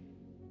communion.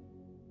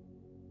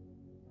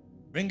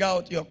 Bring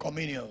out your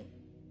communion.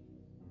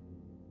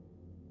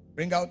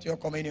 Bring out your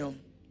communion.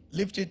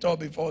 Lift it up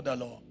before the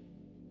Lord.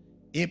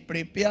 He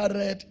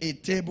prepared a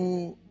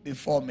table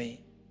before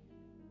me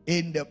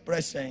in the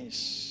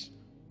presence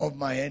of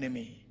my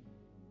enemy.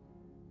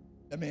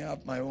 Let me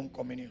have my own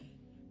communion.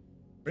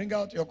 Bring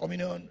out your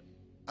communion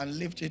and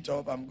lift it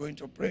up. I'm going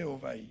to pray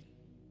over it.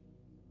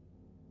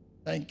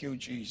 Thank you,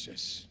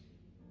 Jesus.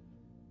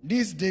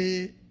 This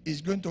day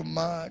is going to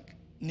mark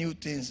new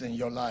things in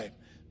your life.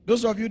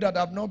 Those of you that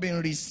have not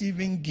been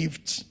receiving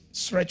gifts,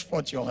 stretch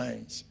forth your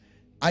hands.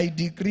 I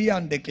decree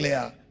and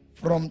declare,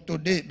 from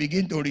today,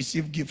 begin to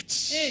receive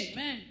gifts.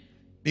 Amen.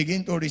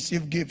 Begin to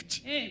receive gifts.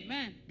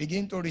 Amen.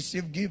 Begin to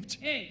receive gifts.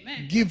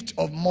 Amen. Gift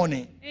of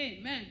money.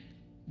 Amen.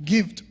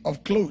 Gift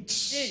of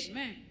clothes.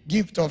 Amen.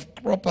 Gift of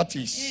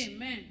properties.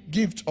 Amen.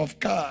 Gift of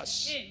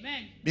cars.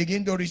 Amen.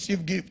 Begin to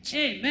receive gifts.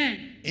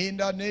 Amen. In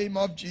the name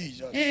of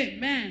Jesus.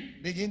 Amen.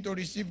 Begin to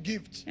receive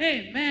gifts.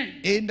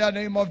 Amen. In the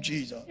name of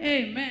Jesus.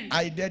 Amen.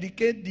 I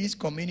dedicate this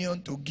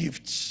communion to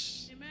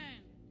gifts. Amen.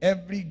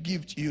 Every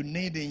gift you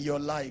need in your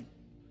life,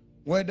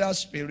 whether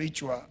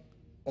spiritual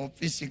or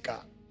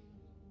physical,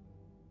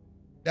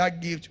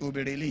 that gift will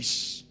be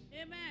released.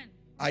 Amen.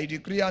 I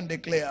decree and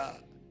declare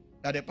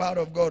that the power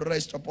of God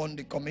rests upon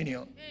the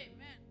communion. Amen.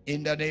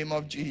 In the name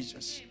of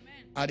Jesus.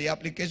 Amen. At the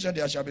application,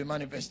 there shall be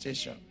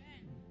manifestation.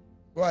 Amen.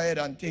 Go ahead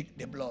and take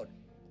the blood.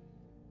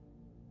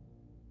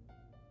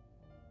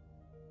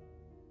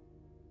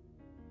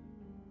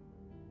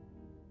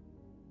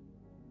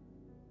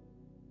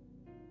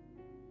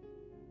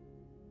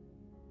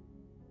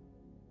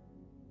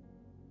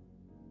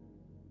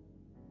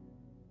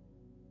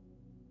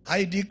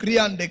 I decree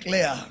and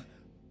declare,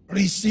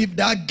 receive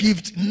that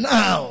gift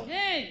now.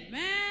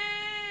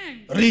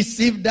 Amen.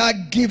 Receive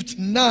that gift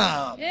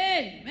now.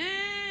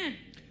 Amen.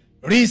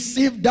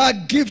 Receive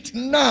that gift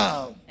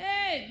now.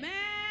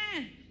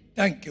 Amen.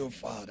 Thank you,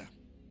 Father.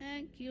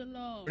 Thank you,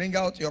 Lord. Bring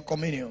out your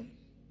communion.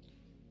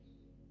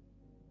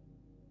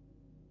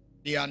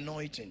 The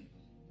anointing.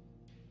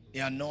 The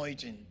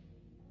anointing.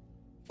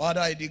 Father,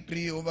 I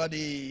decree over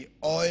the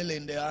oil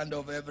in the hand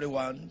of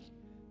everyone,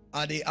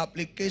 at the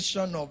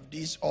application of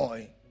this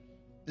oil,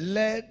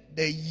 let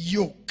the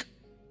yoke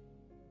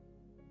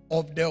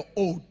of the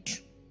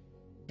oath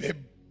be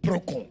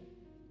broken.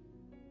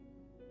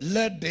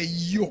 Let the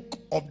yoke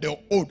of the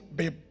oath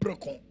be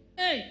broken.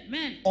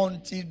 Amen.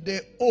 Until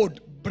the oath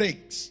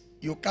breaks,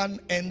 you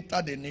can't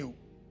enter the new.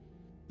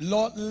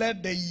 Lord,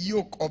 let the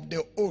yoke of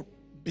the oath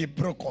be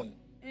broken.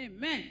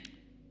 Amen.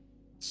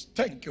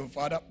 Thank you,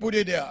 Father. Put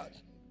it there.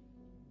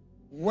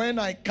 When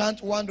I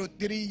count 1 to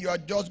 3, you are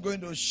just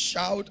going to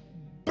shout,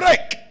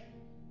 break.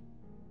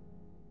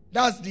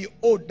 That's the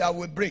oath that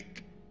will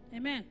break.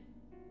 Amen.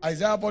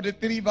 Isaiah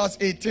 43 verse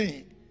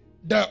 18.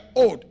 The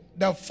oath,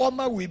 the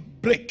former will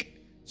break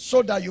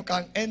so that you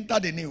can enter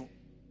the new.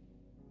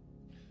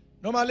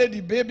 Normally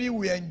the baby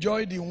will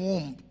enjoy the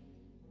womb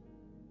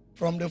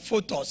from the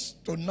fetus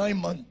to 9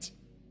 months.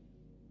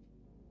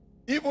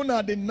 Even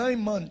at the 9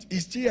 months,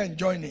 he's still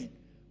enjoying it.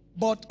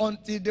 But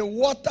until the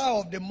water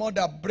of the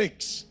mother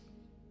breaks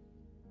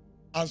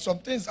and some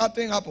things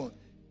happen,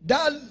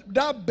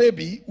 that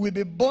baby will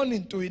be born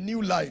into a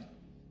new life.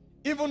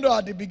 Even though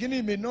at the beginning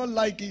he may not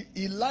like it,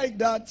 he liked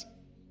that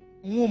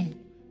womb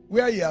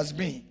where he has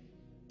been.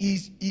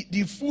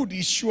 the food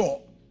is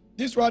sure.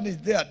 This one is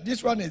there.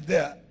 This one is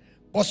there.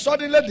 But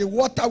suddenly the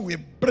water will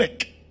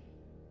break.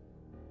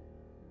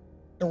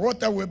 The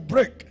water will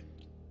break.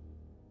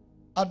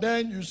 And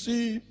then you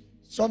see,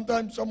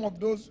 sometimes some of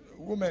those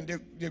women,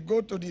 they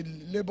go to the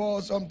labor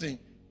or something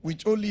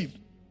with olive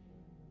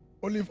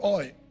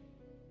oil,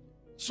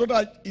 so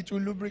that it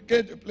will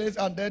lubricate the place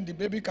and then the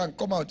baby can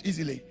come out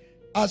easily.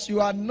 As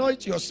you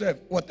anoint yourself,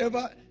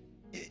 whatever,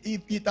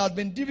 if it has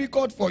been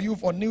difficult for you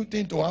for new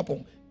thing to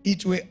happen,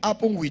 it will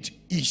happen with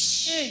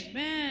ease.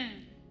 Amen.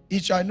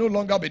 It shall no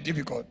longer be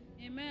difficult.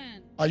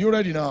 Amen. Are you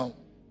ready now?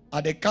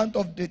 At the count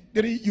of the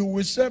 3, you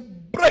will say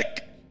break.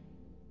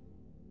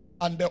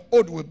 And the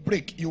old will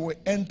break. You will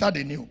enter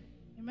the new.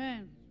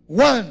 Amen.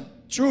 1,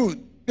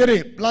 2,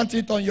 3. Plant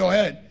it on your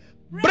head.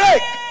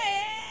 Break.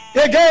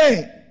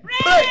 Again.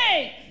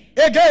 Break.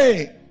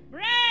 Again.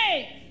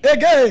 Break.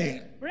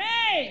 Again.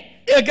 Break.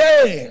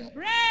 Again.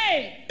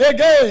 Break.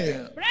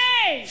 Again.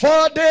 Break.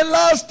 For the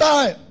last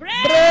time. Break.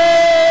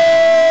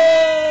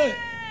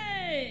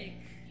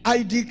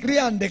 I decree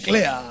and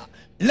declare,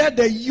 let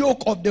the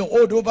yoke of the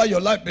old over your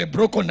life be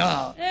broken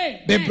now.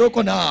 Amen. Be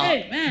broken now.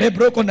 Amen. Be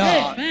broken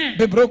now. Amen.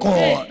 Be broken.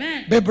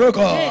 Amen. Be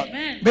broken.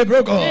 Amen. Be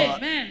broken.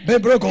 Amen. Be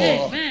broken.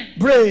 Amen.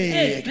 Break.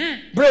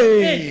 Amen. Break.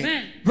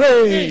 Amen.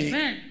 Break.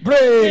 Amen.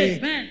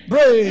 Break. Amen.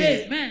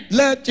 Break. Amen.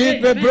 Let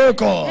it be Amen.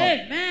 broken.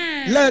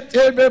 Amen. Let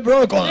it be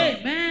broken.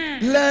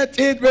 Amen. Let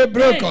it be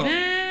broken.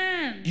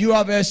 Amen. You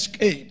have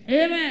escaped.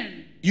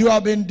 Amen. You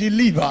have been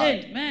delivered.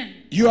 Amen.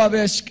 You have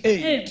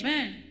escaped.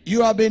 Amen.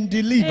 You have been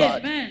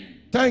delivered. Amen.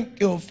 Thank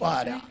you,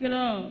 Father. Thank you,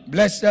 Lord.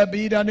 Blessed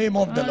be the name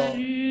of the Lord.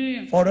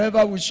 Hallelujah.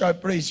 Forever we shall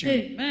praise you.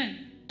 Amen.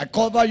 I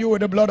cover you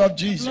with the blood of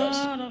Jesus.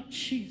 Blood of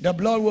Jesus. The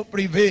blood will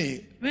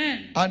prevail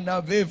Amen. and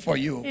avail for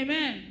you.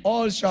 Amen.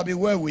 All shall be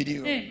well with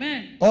you.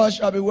 Amen. All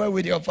shall be well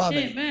with your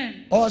family.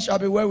 Amen. All shall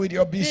be well with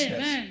your business.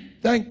 Amen.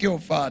 Thank you,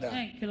 Father.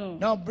 Thank you, Lord.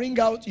 Now bring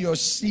out your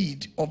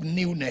seed of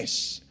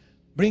newness.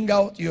 Bring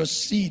out your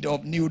seed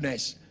of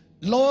newness.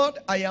 Lord,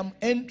 I am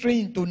entering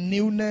into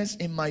newness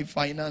in my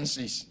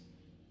finances.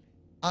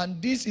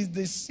 And this is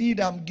the seed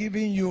I'm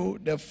giving you,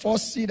 the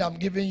first seed I'm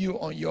giving you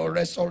on your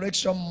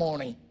resurrection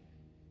morning.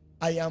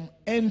 I am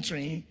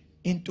entering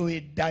into a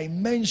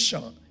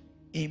dimension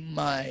in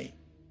my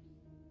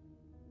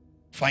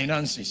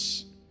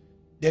finances.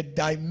 The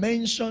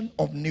dimension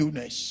of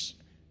newness.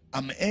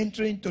 I'm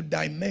entering to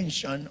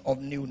dimension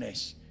of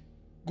newness.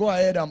 Go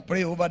ahead and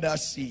pray over that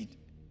seed.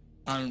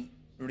 And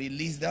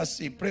release that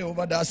seed. Pray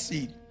over that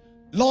seed.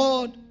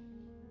 Lord,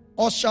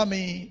 usher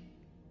me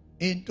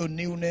into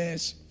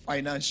newness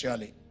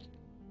financially.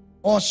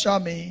 Usher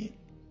me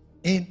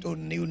into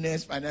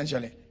newness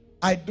financially.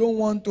 I don't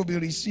want to be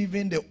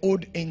receiving the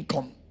old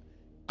income.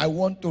 I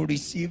want to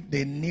receive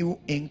the new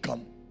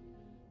income.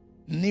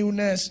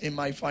 Newness in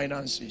my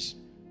finances.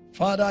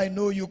 Father, I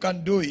know you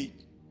can do it.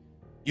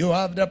 You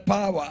have the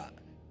power.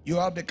 You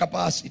have the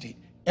capacity.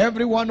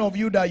 Every one of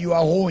you that you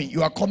are owing,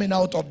 you are coming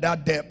out of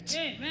that debt.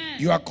 Amen.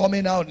 You are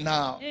coming out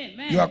now.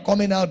 Amen. You are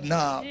coming out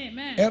now.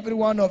 Amen. Every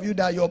one of you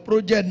that your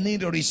project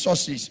needs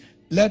resources,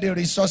 let the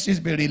resources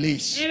be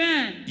released.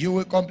 Amen. You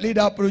will complete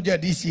that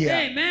project this year.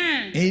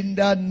 Amen. In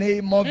the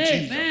name of Amen.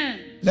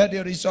 Jesus. Let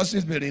the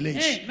resources be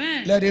released.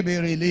 Amen. Let it be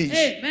released.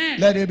 Amen.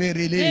 Let it be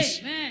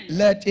released. Amen.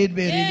 Let it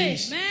be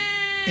released.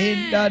 Amen.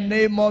 In the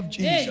name of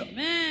Jesus.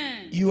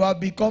 Amen. You have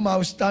become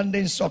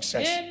outstanding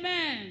success.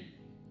 Amen.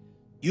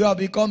 You have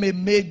become a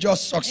major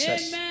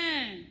success.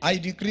 Amen. I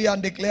decree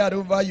and declare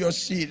over your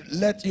seed.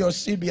 Let your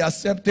seed be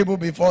acceptable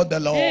before the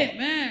Lord.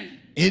 Amen.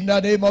 In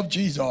the name of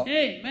Jesus.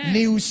 Amen.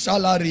 New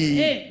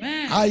salary.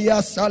 Amen.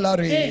 Higher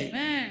salary.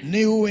 Amen.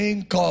 New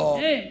income.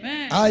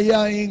 Amen.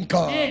 Higher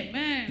income.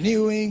 Amen.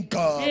 New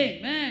income.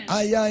 Amen.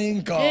 Higher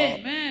income.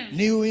 Amen.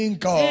 New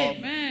income.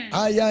 Amen.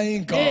 Higher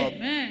income.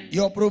 Amen.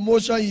 Your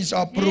promotion is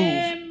approved.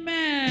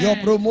 Amen. Your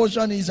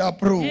promotion is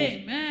approved.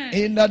 Amen.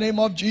 In the name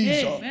of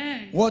Jesus.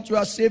 Amen. What you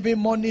are saving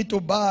money to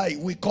buy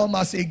will come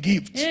as a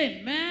gift.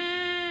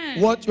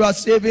 Amen. What you are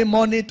saving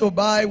money to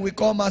buy will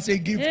come as a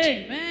gift.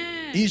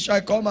 Amen. It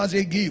shall come as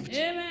a gift.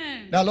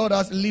 Amen. The Lord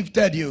has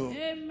lifted you.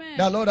 Amen.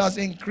 The Lord has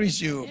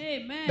increased you.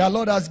 Amen. The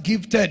Lord has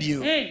gifted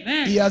you.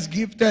 Amen. He has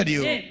gifted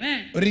you.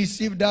 Amen.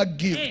 Receive that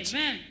gift.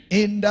 Amen.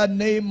 In the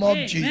name of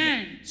Amen.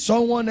 Jesus.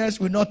 Someone else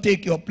will not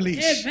take your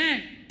place.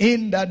 Amen.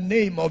 In the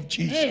name of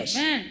Jesus.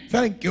 Amen.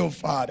 Thank you,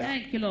 Father.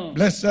 Thank you, Lord.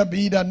 Blessed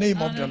be the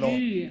name of the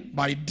Hallelujah. Lord.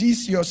 By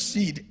this your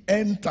seed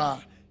enter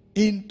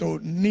into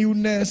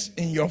newness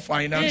in your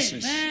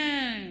finances.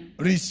 Amen.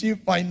 Receive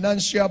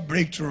financial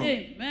breakthrough.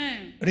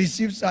 Amen.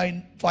 Receive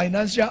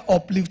financial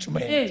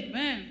upliftment.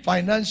 Amen.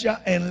 Financial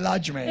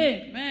enlargement.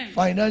 Amen.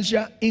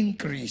 Financial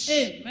increase.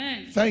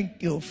 Amen.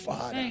 Thank you,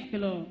 Father. Thank you,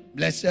 Lord.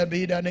 Blessed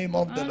be the name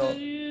of the Lord.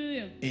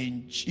 Hallelujah.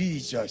 In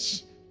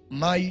Jesus'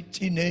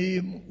 mighty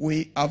name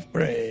we have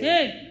prayed.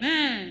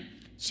 Amen.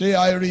 Say,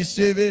 I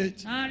receive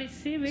it. I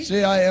receive it.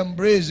 Say, I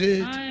embrace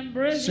it. I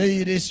embrace Say,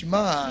 it. it is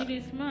mine.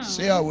 It is mine.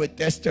 Say, I will I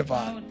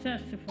testify. will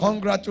testify.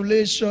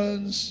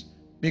 Congratulations,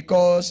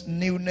 because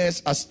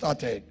newness has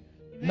started.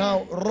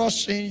 Now,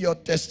 rush in your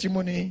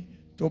testimony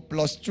to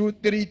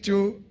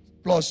 +232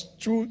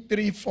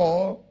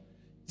 +234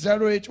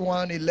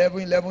 081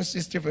 11 11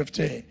 60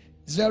 15.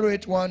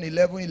 081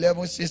 11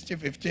 11 60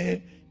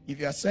 15. If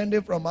you are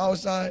sending from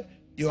outside,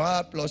 you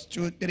have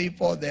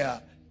 +234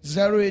 there.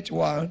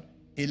 081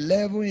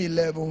 11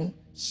 11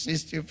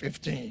 60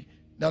 15.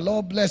 The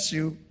Lord bless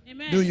you.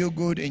 Amen. Do you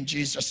good in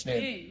Jesus'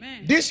 name.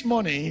 Amen. This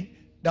morning,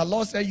 the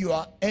Lord said you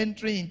are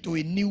entering into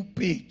a new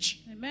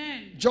page.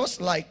 Amen.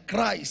 Just like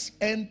Christ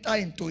entered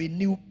into a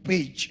new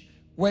page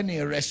when he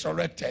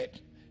resurrected.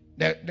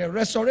 The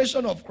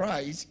resurrection of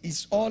Christ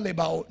is all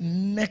about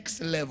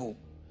next level.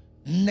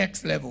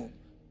 Next level.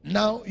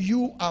 Now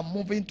you are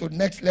moving to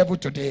next level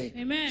today.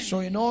 Amen.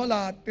 So in all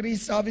our 3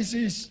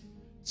 services,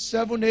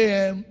 7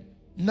 a.m.,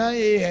 9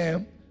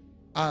 a.m.,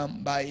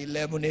 and by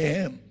 11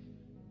 a.m.,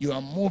 you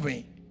are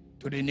moving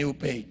to the new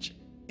page.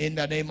 In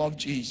the name of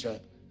Jesus.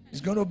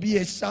 It's going to be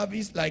a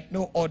service like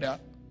no other.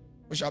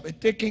 We shall be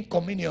taking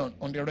communion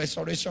on the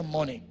resurrection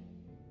morning.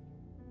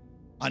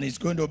 And it's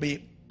going to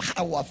be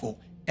powerful.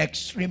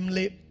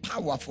 Extremely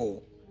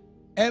powerful.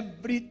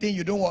 Everything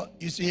you don't want,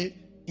 you see,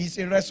 it's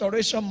a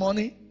resurrection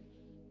morning.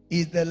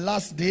 It's the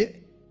last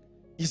day.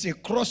 It's a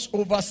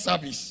crossover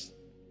service.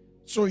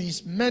 So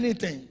it's many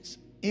things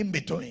in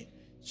between.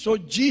 So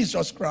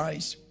Jesus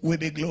Christ will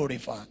be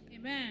glorified.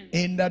 Amen.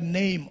 In the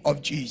name of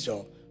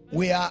Jesus.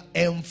 We are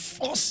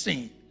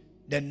enforcing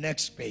the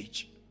next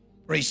page.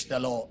 Praise the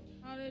Lord.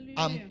 Hallelujah.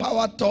 And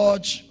Power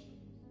Touch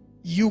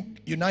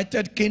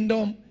United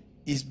Kingdom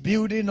is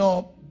building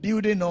up. We're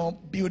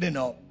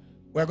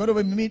going to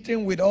be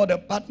meeting with all the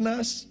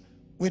partners,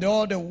 with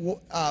all the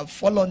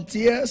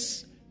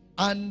volunteers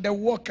and the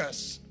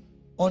workers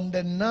on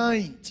the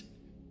 9th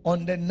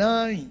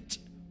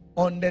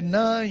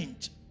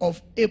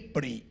of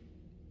April.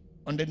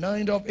 On the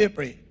 9th of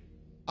April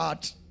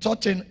at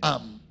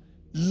Tottenham,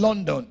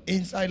 London,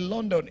 inside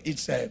London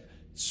itself.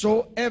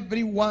 So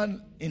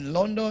everyone in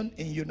London,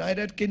 in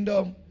United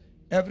Kingdom,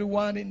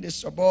 everyone in the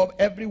suburb,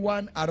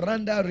 everyone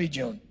around that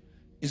region,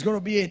 it's going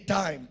to be a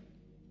time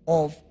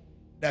of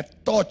the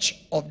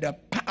touch of the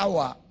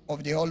power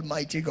of the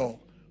Almighty God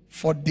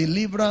for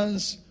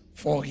deliverance,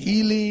 for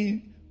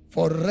healing,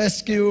 for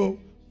rescue,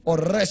 for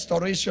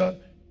restoration.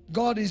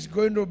 God is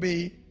going to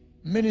be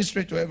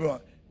ministering to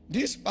everyone.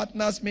 This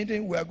partners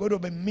meeting, we are going to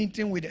be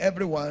meeting with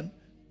everyone,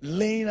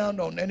 laying out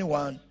on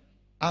anyone,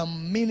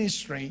 and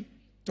ministering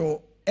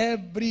to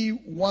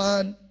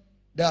everyone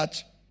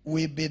that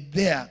will be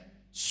there.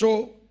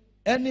 So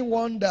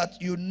anyone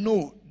that you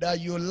know, that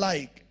you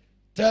like,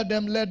 tell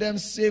them, let them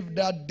save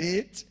that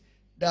date,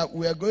 that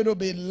we are going to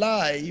be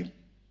live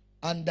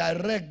and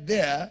direct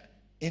there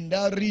in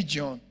that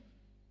region.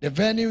 The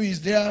venue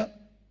is there,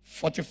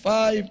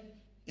 45,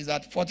 is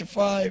at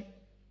 45,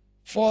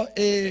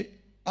 4A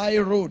I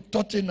Road,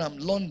 Tottenham,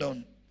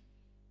 London,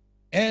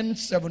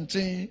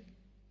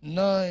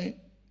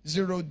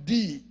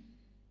 N17990D.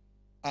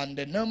 And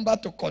the number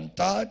to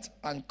contact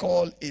and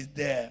call is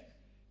there.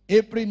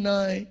 April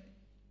 9,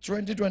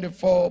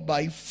 2024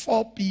 by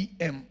 4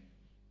 p.m.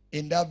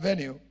 in that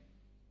venue.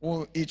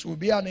 It will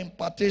be an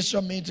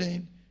impartation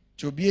meeting.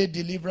 It will be a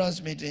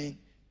deliverance meeting.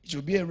 It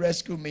will be a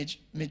rescue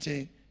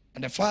meeting.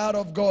 And the fire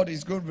of God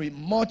is going to be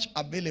much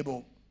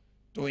available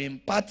to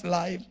impart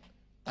life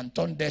and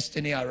turn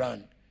destiny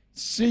around.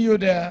 See you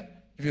there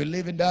if you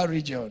live in that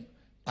region.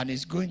 And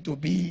it's going to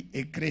be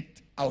a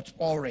great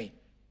outpouring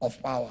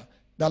of power.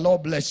 The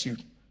Lord bless you.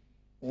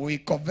 We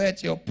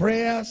covet your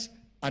prayers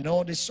and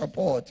all the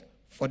support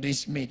for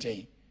this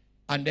meeting.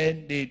 And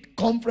then the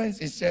conference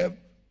itself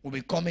will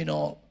be coming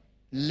up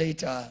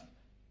later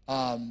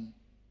in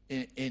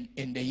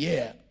the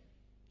year,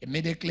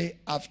 immediately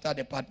after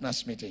the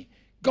partners meeting.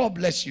 God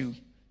bless you.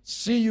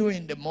 See you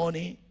in the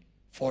morning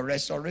for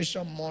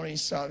restoration morning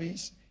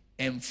service,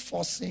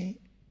 enforcing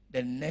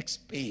the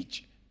next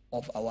page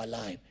of our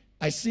life.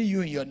 I see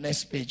you in your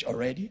next page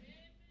already,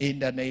 in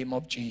the name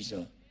of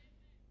Jesus.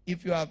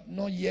 If you have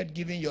not yet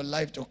given your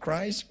life to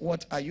Christ,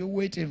 what are you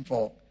waiting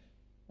for?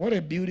 What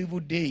a beautiful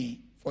day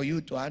for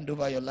you to hand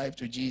over your life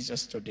to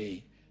Jesus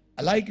today.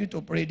 I'd like you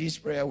to pray this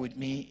prayer with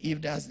me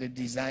if that's the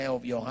desire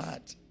of your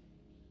heart.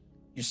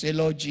 You say,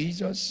 Lord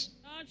Jesus,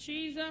 Lord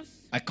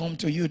Jesus, I come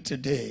to you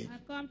today. I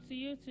come to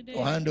you today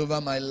To hand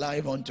over my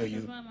life unto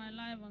you.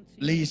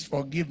 Please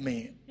forgive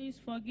me. Please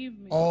forgive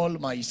me all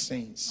my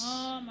sins.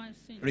 all my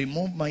sins.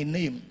 Remove my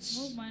names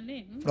Remove my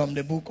name from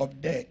the book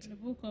of death. the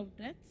book of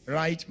death.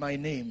 Write my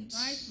names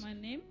Write my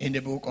name in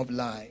the book of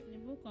life. in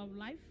the book of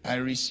life. I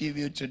receive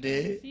you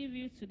today Receive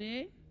you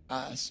today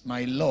as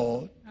my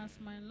Lord as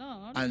my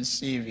Lord and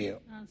Savior.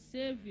 and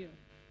Savior.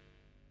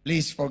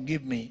 Please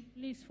forgive me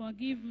Please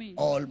forgive me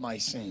all my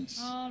sins.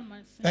 all my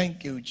sins.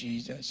 Thank you,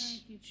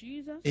 Jesus. Thank you,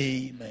 Jesus.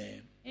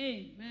 Amen.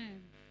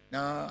 Amen.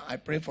 Now, I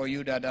pray for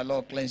you that the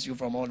Lord cleanse you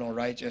from all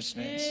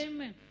unrighteousness.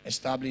 Amen.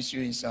 Establish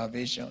you in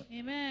salvation.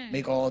 Amen.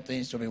 Make all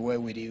things to be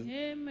well with you.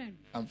 Amen.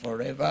 And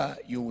forever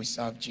you will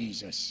serve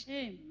Jesus.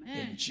 In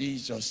Amen.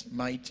 Jesus'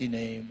 mighty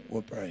name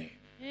we pray.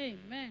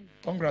 Amen.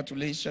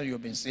 Congratulations,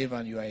 you've been saved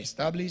and you are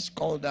established.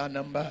 Call that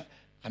number,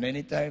 and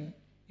anytime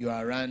you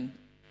are around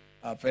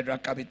Federal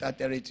Capital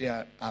Territory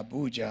at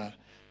Abuja.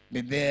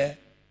 Be there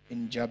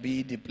in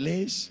JABI, the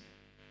place.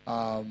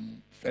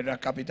 Federal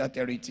Capital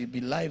Territory,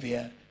 be live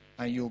here,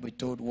 and you'll be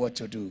told what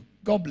to do.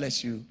 God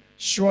bless you.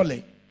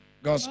 Surely,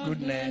 God's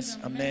goodness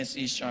and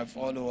mercy shall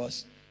follow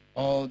us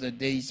all the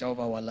days of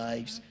our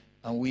lives,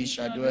 and we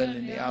shall dwell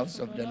in the house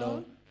of the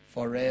Lord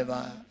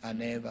forever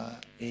and ever.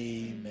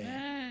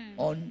 Amen.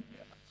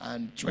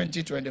 And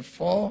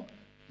 2024,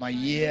 my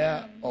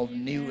year of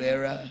new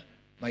era,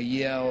 my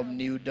year of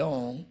new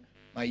dawn,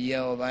 my year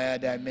of higher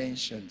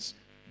dimensions.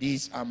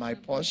 These are my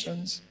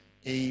portions.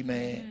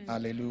 Amen.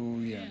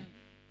 Hallelujah.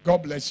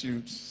 God bless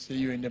you. See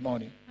you in the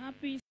morning.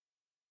 Happy